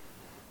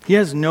 He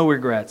has no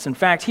regrets. In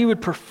fact, he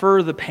would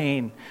prefer the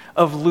pain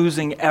of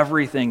losing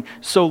everything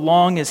so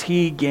long as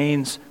he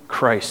gains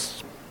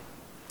Christ.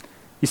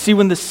 You see,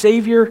 when the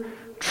Savior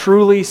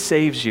truly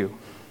saves you,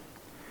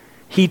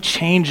 he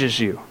changes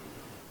you.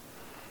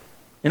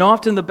 And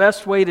often the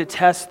best way to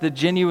test the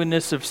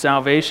genuineness of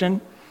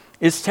salvation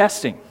is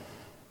testing.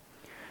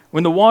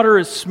 When the water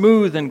is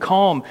smooth and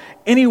calm,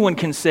 anyone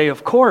can say,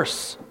 of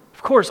course,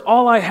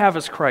 all I have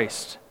is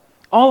Christ.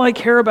 All I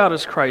care about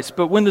is Christ.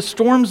 But when the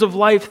storms of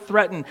life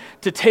threaten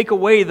to take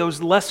away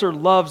those lesser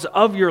loves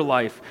of your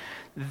life,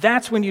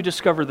 that's when you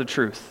discover the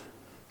truth.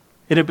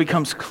 And it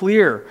becomes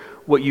clear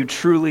what you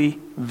truly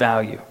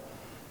value.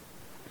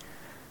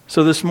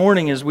 So this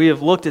morning, as we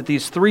have looked at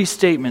these 3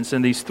 statements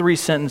and these 3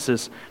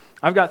 sentences,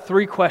 I've got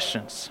 3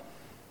 questions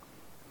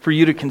for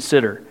you to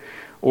consider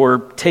or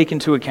take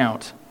into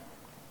account.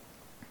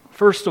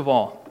 First of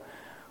all,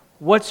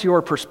 what's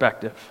your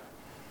perspective?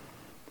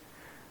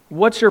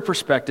 What's your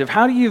perspective?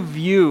 How do you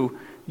view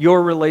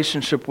your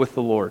relationship with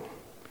the Lord?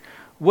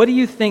 What do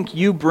you think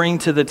you bring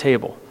to the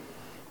table?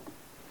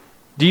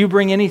 Do you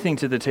bring anything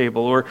to the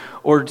table?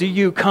 Or do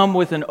you come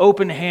with an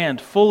open hand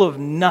full of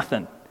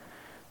nothing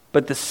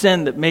but the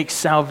sin that makes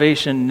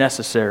salvation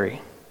necessary?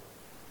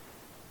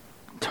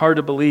 It's hard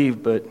to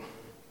believe, but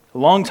a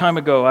long time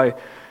ago, I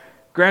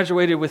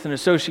graduated with an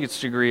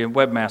associate's degree in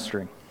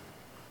webmastering.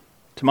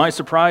 To my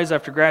surprise,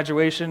 after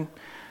graduation,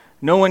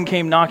 no one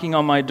came knocking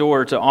on my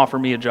door to offer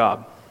me a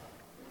job.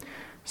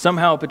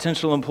 Somehow,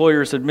 potential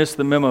employers had missed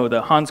the memo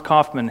that Hans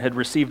Kaufmann had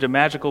received a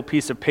magical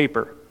piece of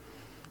paper,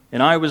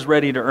 and I was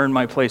ready to earn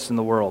my place in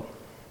the world.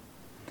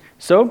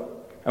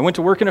 So I went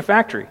to work in a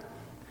factory.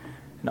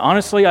 And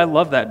honestly, I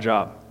loved that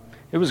job.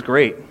 It was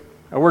great.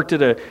 I worked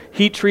at a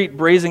heat treat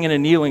brazing and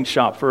annealing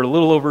shop for a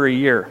little over a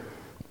year.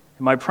 And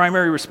my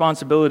primary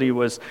responsibility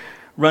was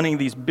running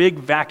these big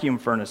vacuum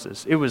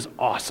furnaces. It was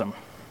awesome.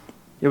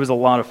 It was a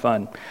lot of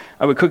fun.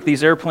 I would cook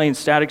these airplane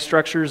static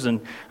structures,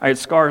 and I had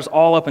scars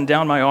all up and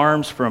down my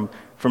arms from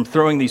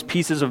throwing these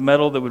pieces of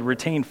metal that would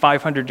retain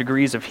 500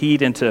 degrees of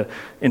heat into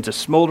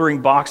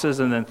smoldering boxes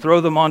and then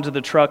throw them onto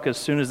the truck as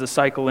soon as the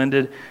cycle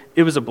ended.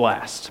 It was a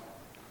blast.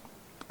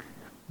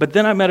 But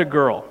then I met a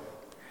girl,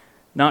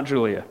 not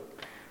Julia,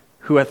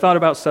 who I thought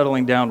about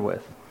settling down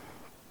with.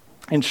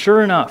 And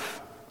sure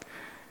enough,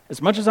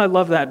 as much as I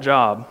loved that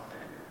job,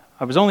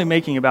 I was only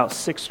making about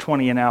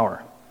 $6.20 an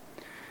hour.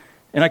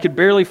 And I could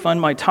barely fund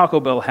my Taco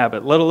Bell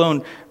habit, let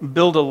alone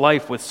build a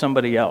life with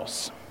somebody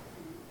else.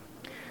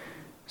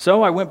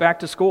 So I went back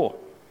to school.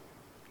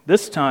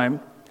 This time,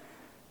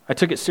 I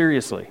took it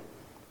seriously,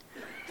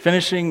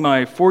 finishing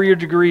my 4-year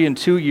degree in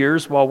 2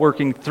 years while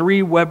working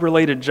 3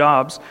 web-related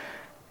jobs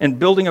and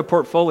building a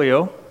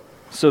portfolio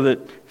so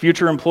that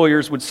future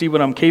employers would see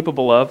what I'm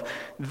capable of.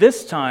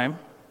 This time,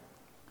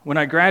 when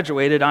I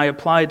graduated, I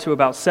applied to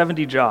about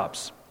 70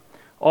 jobs,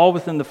 all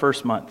within the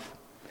first month.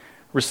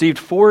 Received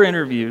 4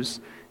 interviews,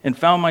 and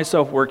found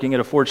myself working at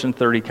a Fortune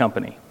 30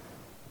 company.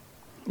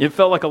 It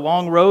felt like a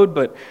long road,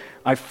 but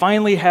I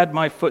finally had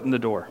my foot in the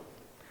door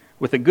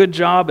with a good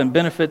job and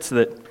benefits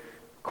that,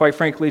 quite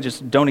frankly,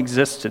 just don't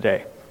exist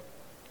today.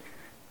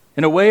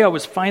 In a way, I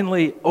was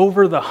finally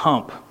over the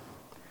hump.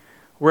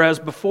 Whereas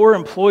before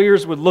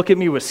employers would look at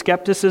me with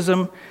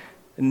skepticism,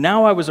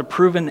 now I was a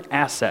proven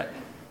asset.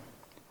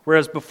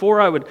 Whereas before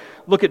I would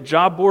look at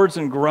job boards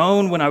and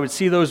groan when I would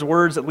see those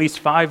words, at least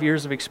 5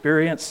 years of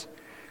experience,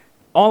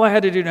 all I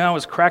had to do now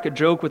was crack a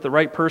joke with the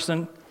right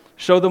person,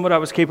 show them what I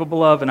was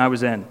capable of, and I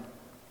was in.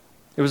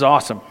 It was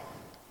awesome.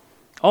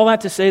 All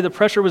that to say, the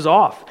pressure was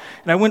off,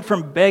 and I went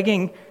from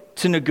begging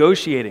to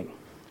negotiating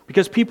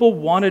because people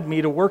wanted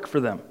me to work for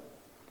them.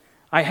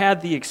 I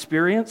had the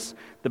experience,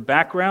 the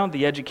background,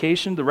 the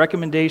education, the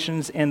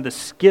recommendations, and the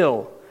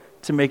skill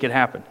to make it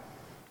happen.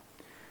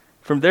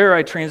 From there,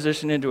 I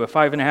transitioned into a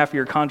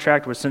 5.5-year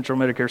contract with Central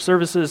Medicare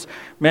Services,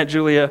 met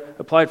Julia,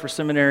 applied for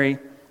seminary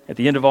at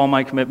the end of all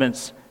my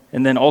commitments,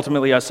 and then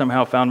ultimately I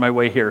somehow found my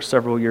way here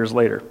several years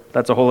later.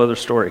 That's a whole other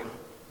story.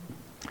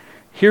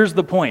 Here's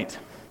the point.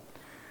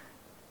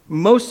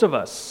 Most of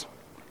us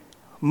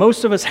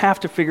have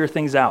to figure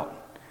things out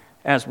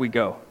as we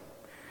go.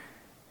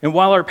 And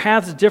while our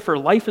paths differ,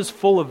 life is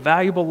full of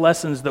valuable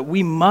lessons that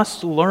we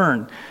must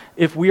learn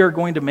if we are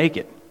going to make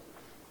it.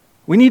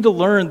 We need to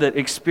learn that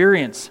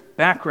experience,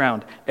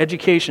 background,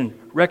 education,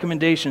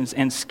 recommendations,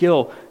 and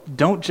skill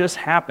don't just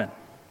happen.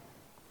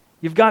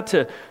 You've got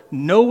to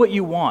know what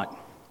you want,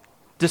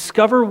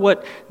 discover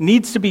what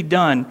needs to be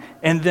done,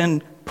 and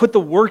then put the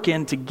work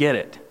in to get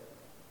it.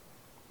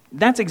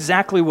 That's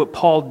exactly what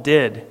Paul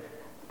did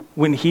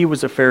when he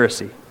was a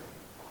Pharisee.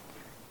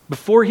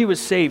 Before he was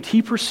saved,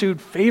 he pursued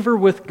favor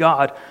with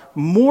God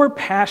more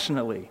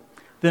passionately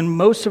than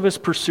most of us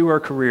pursue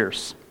our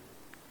careers.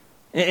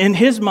 In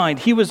his mind,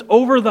 he was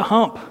over the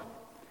hump.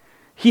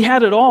 He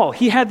had it all.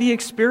 He had the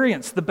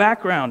experience, the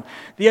background,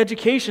 the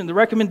education, the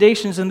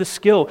recommendations, and the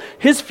skill.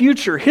 His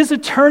future, his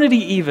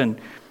eternity even,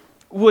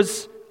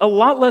 was a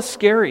lot less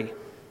scary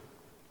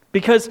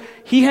because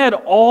he had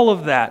all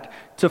of that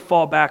to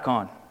fall back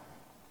on.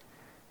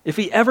 If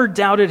he ever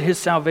doubted his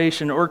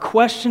salvation or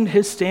questioned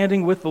his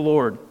standing with the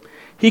Lord,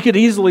 he could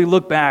easily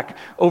look back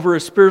over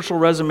his spiritual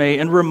resume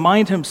and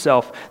remind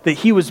himself that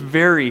he was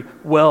very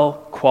well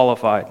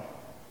qualified.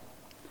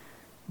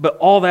 But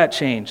all that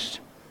changed.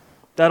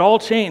 That all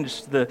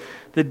changed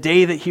the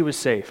day that he was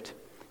saved.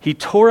 He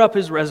tore up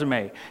his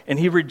resume and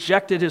he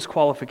rejected his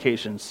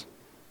qualifications.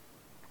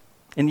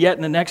 And yet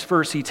in the next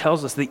verse, he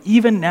tells us that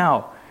even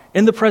now,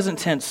 in the present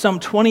tense, some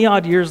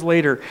 20-odd years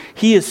later,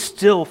 he is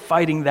still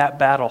fighting that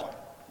battle.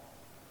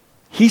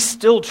 He's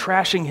still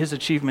trashing his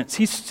achievements.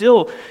 He's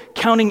still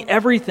counting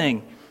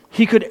everything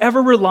he could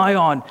ever rely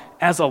on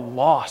as a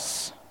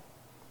loss.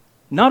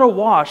 Not a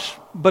wash,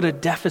 but a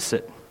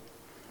deficit.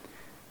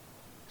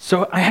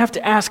 So I have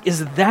to ask,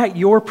 is that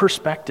your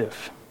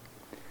perspective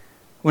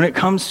when it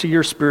comes to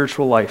your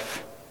spiritual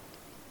life?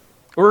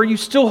 Or are you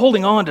still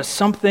holding on to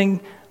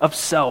something of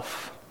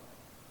self?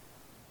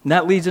 And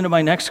that leads into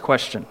my next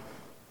question.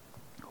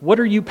 What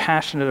are you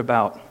passionate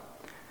about?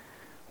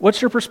 What's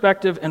your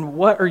perspective and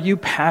what are you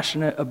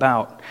passionate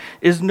about?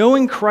 Is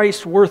knowing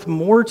Christ worth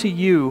more to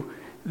you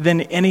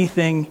than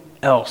anything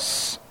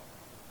else?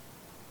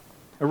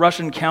 A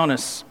Russian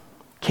countess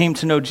came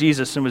to know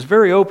Jesus and was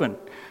very open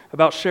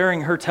about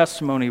sharing her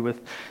testimony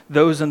with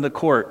those in the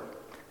court.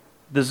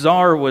 The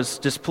Tsar was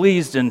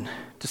displeased and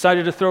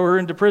decided to throw her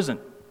into prison.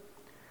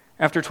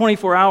 After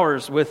 24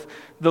 hours, with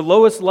the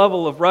lowest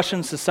level of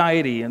Russian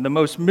society and the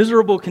most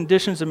miserable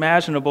conditions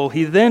imaginable,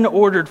 he then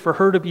ordered for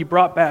her to be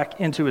brought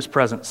back into his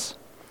presence.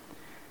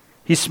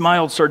 He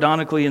smiled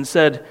sardonically and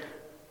said,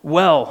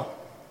 "Well,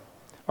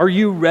 are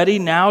you ready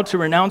now to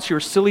renounce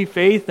your silly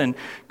faith and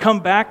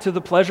come back to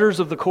the pleasures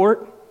of the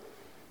court?"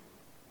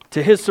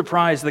 To his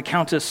surprise, the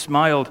Countess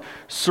smiled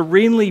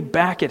serenely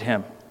back at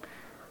him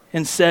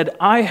and said,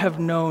 "I have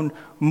known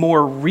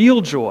more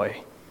real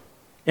joy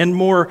and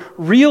more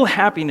real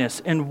happiness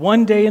in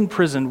one day in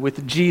prison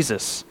with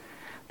Jesus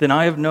than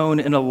I have known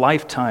in a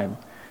lifetime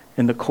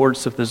in the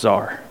courts of the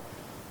Tsar."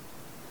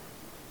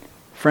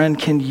 Friend,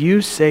 can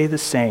you say the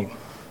same?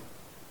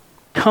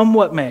 Come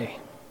what may.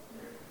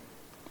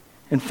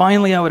 And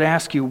finally, I would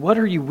ask you, what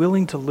are you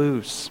willing to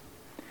lose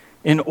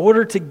in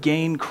order to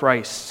gain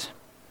Christ?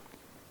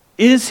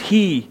 Is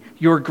he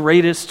your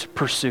greatest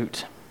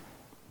pursuit?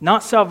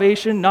 Not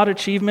salvation, not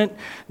achievement,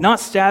 not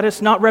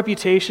status, not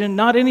reputation,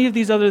 not any of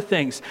these other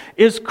things.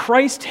 Is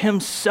Christ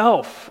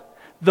himself,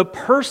 the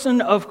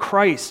person of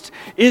Christ,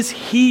 is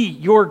he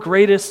your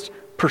greatest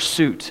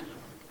pursuit?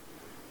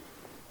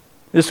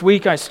 This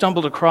week I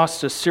stumbled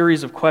across a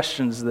series of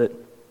questions that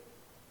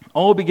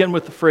all begin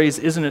with the phrase,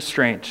 "Isn't it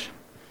strange?"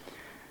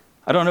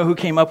 I don't know who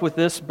came up with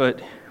this,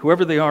 but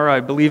whoever they are, I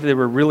believe they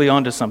were really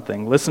onto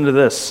something. Listen to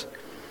this.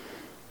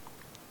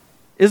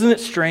 Isn't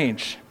it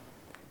strange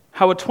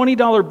how a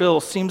 $20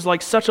 bill seems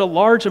like such a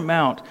large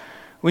amount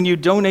when you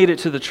donate it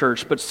to the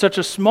church, but such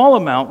a small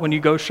amount when you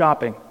go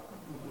shopping?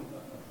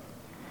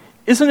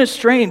 Isn't it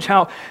strange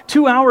how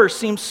 2 hours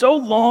seem so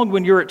long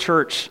when you're at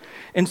church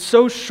and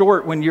so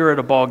short when you're at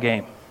a ball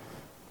game?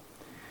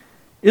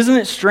 Isn't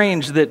it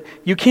strange that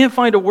you can't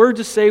find a word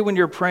to say when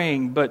you're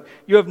praying, but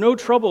you have no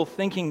trouble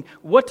thinking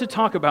what to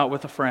talk about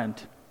with a friend?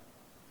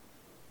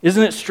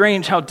 Isn't it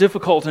strange how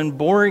difficult and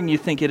boring you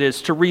think it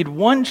is to read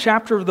one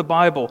chapter of the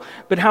Bible,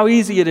 but how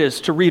easy it is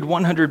to read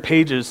 100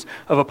 pages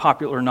of a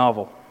popular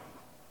novel?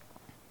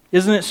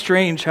 Isn't it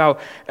strange how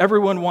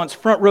everyone wants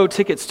front row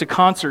tickets to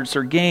concerts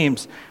or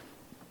games,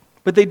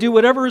 but they do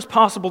whatever is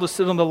possible to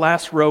sit on the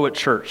last row at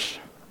church?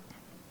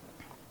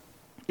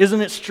 Isn't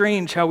it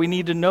strange how we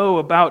need to know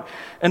about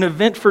an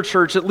event for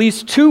church at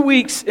least 2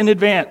 weeks in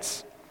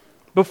advance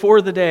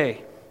before the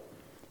day,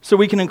 so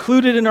we can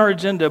include it in our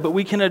agenda, but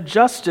we can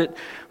adjust it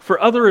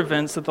for other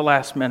events at the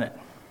last minute?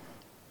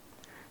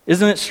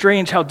 Isn't it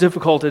strange how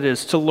difficult it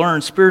is to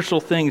learn spiritual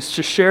things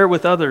to share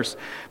with others,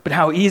 but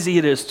how easy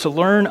it is to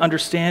learn,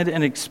 understand,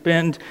 and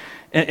expend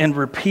and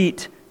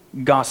repeat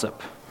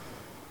gossip?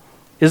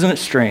 Isn't it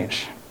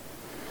strange?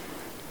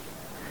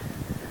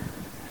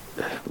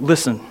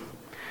 Listen,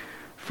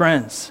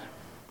 friends,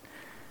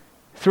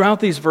 throughout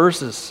these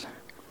verses,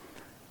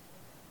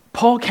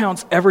 Paul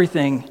counts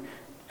everything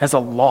as a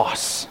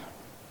loss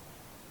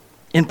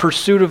in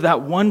pursuit of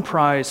that one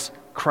prize,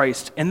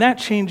 Christ. And that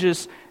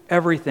changes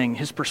everything,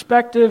 his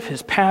perspective,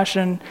 his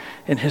passion,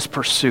 and his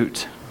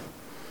pursuit.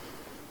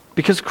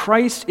 Because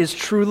Christ is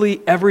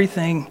truly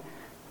everything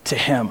to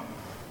him.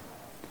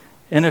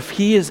 And if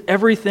he is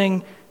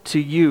everything to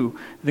you,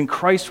 then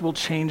Christ will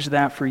change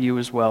that for you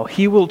as well.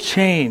 He will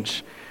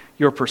change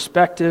your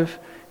perspective,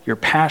 your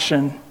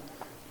passion,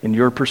 and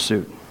your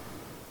pursuit.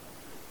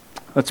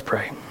 Let's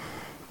pray.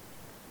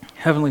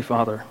 Heavenly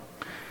Father,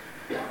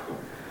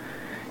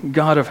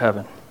 God of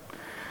heaven,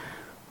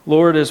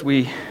 Lord, as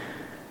we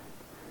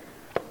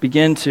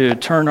begin to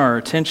turn our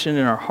attention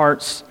and our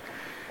hearts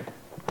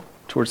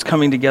towards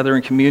coming together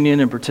in communion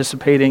and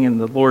participating in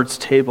the Lord's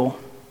table,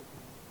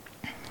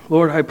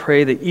 Lord, I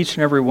pray that each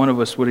and every one of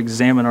us would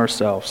examine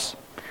ourselves.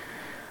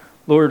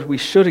 Lord, we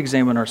should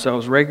examine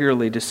ourselves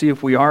regularly to see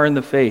if we are in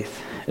the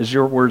faith, as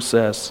your word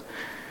says.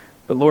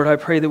 But Lord, I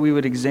pray that we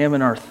would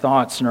examine our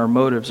thoughts and our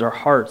motives, our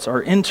hearts, our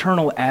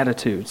internal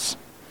attitudes.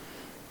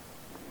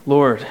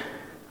 Lord,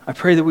 I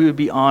pray that we would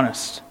be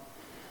honest,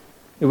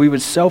 that we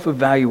would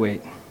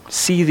self-evaluate,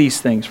 see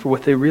these things for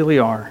what they really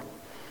are.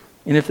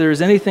 And if there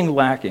is anything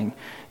lacking,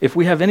 if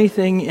we have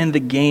anything in the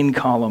gain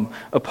column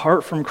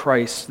apart from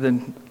Christ,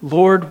 then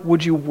Lord,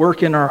 would you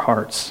work in our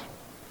hearts?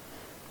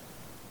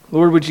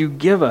 Lord, would you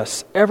give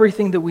us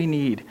everything that we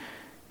need,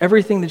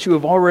 everything that you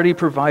have already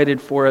provided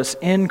for us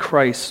in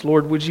Christ?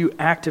 Lord, would you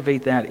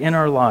activate that in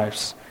our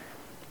lives?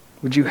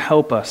 Would you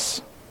help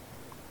us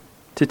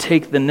to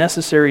take the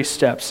necessary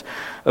steps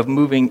of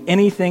moving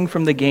anything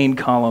from the gain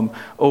column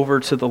over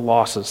to the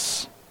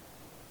losses?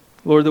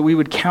 Lord, that we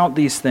would count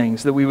these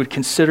things, that we would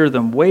consider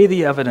them, weigh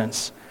the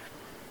evidence,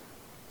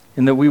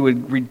 and that we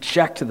would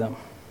reject them,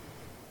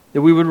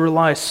 that we would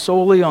rely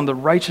solely on the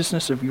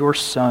righteousness of your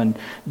Son,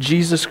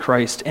 Jesus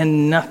Christ,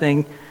 and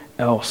nothing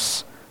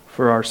else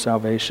for our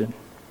salvation.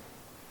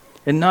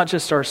 And not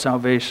just our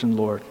salvation,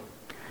 Lord.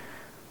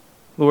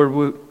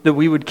 Lord, that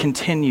we would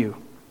continue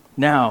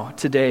now,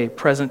 today,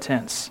 present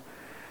tense,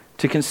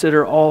 to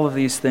consider all of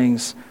these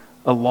things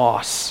a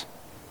loss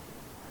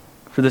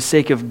for the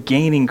sake of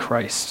gaining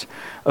Christ,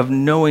 of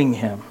knowing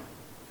him.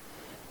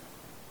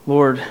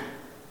 Lord,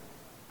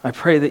 I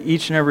pray that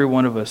each and every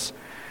one of us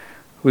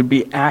would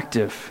be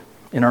active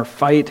in our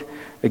fight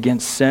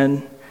against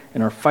sin,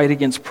 in our fight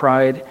against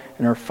pride,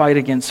 in our fight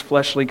against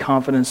fleshly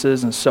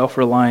confidences and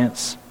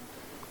self-reliance.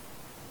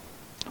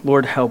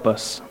 Lord, help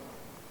us.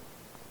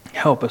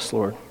 Help us,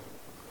 Lord.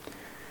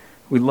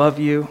 We love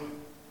you.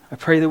 I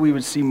pray that we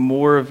would see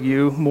more of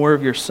you, more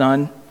of your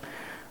Son.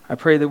 I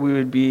pray that we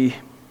would be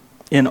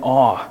in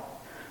awe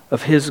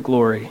of his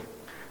glory,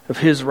 of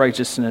his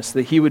righteousness,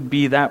 that he would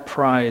be that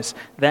prize,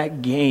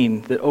 that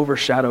gain that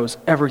overshadows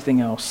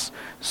everything else,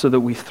 so that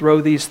we throw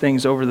these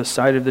things over the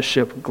side of the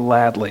ship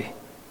gladly,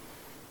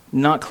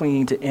 not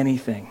clinging to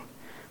anything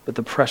but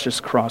the precious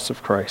cross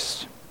of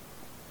Christ.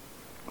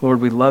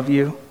 Lord, we love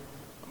you.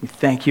 We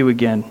thank you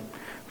again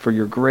for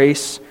your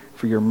grace,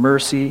 for your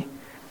mercy,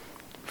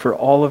 for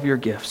all of your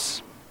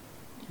gifts.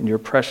 In your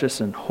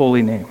precious and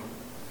holy name,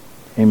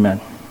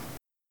 amen.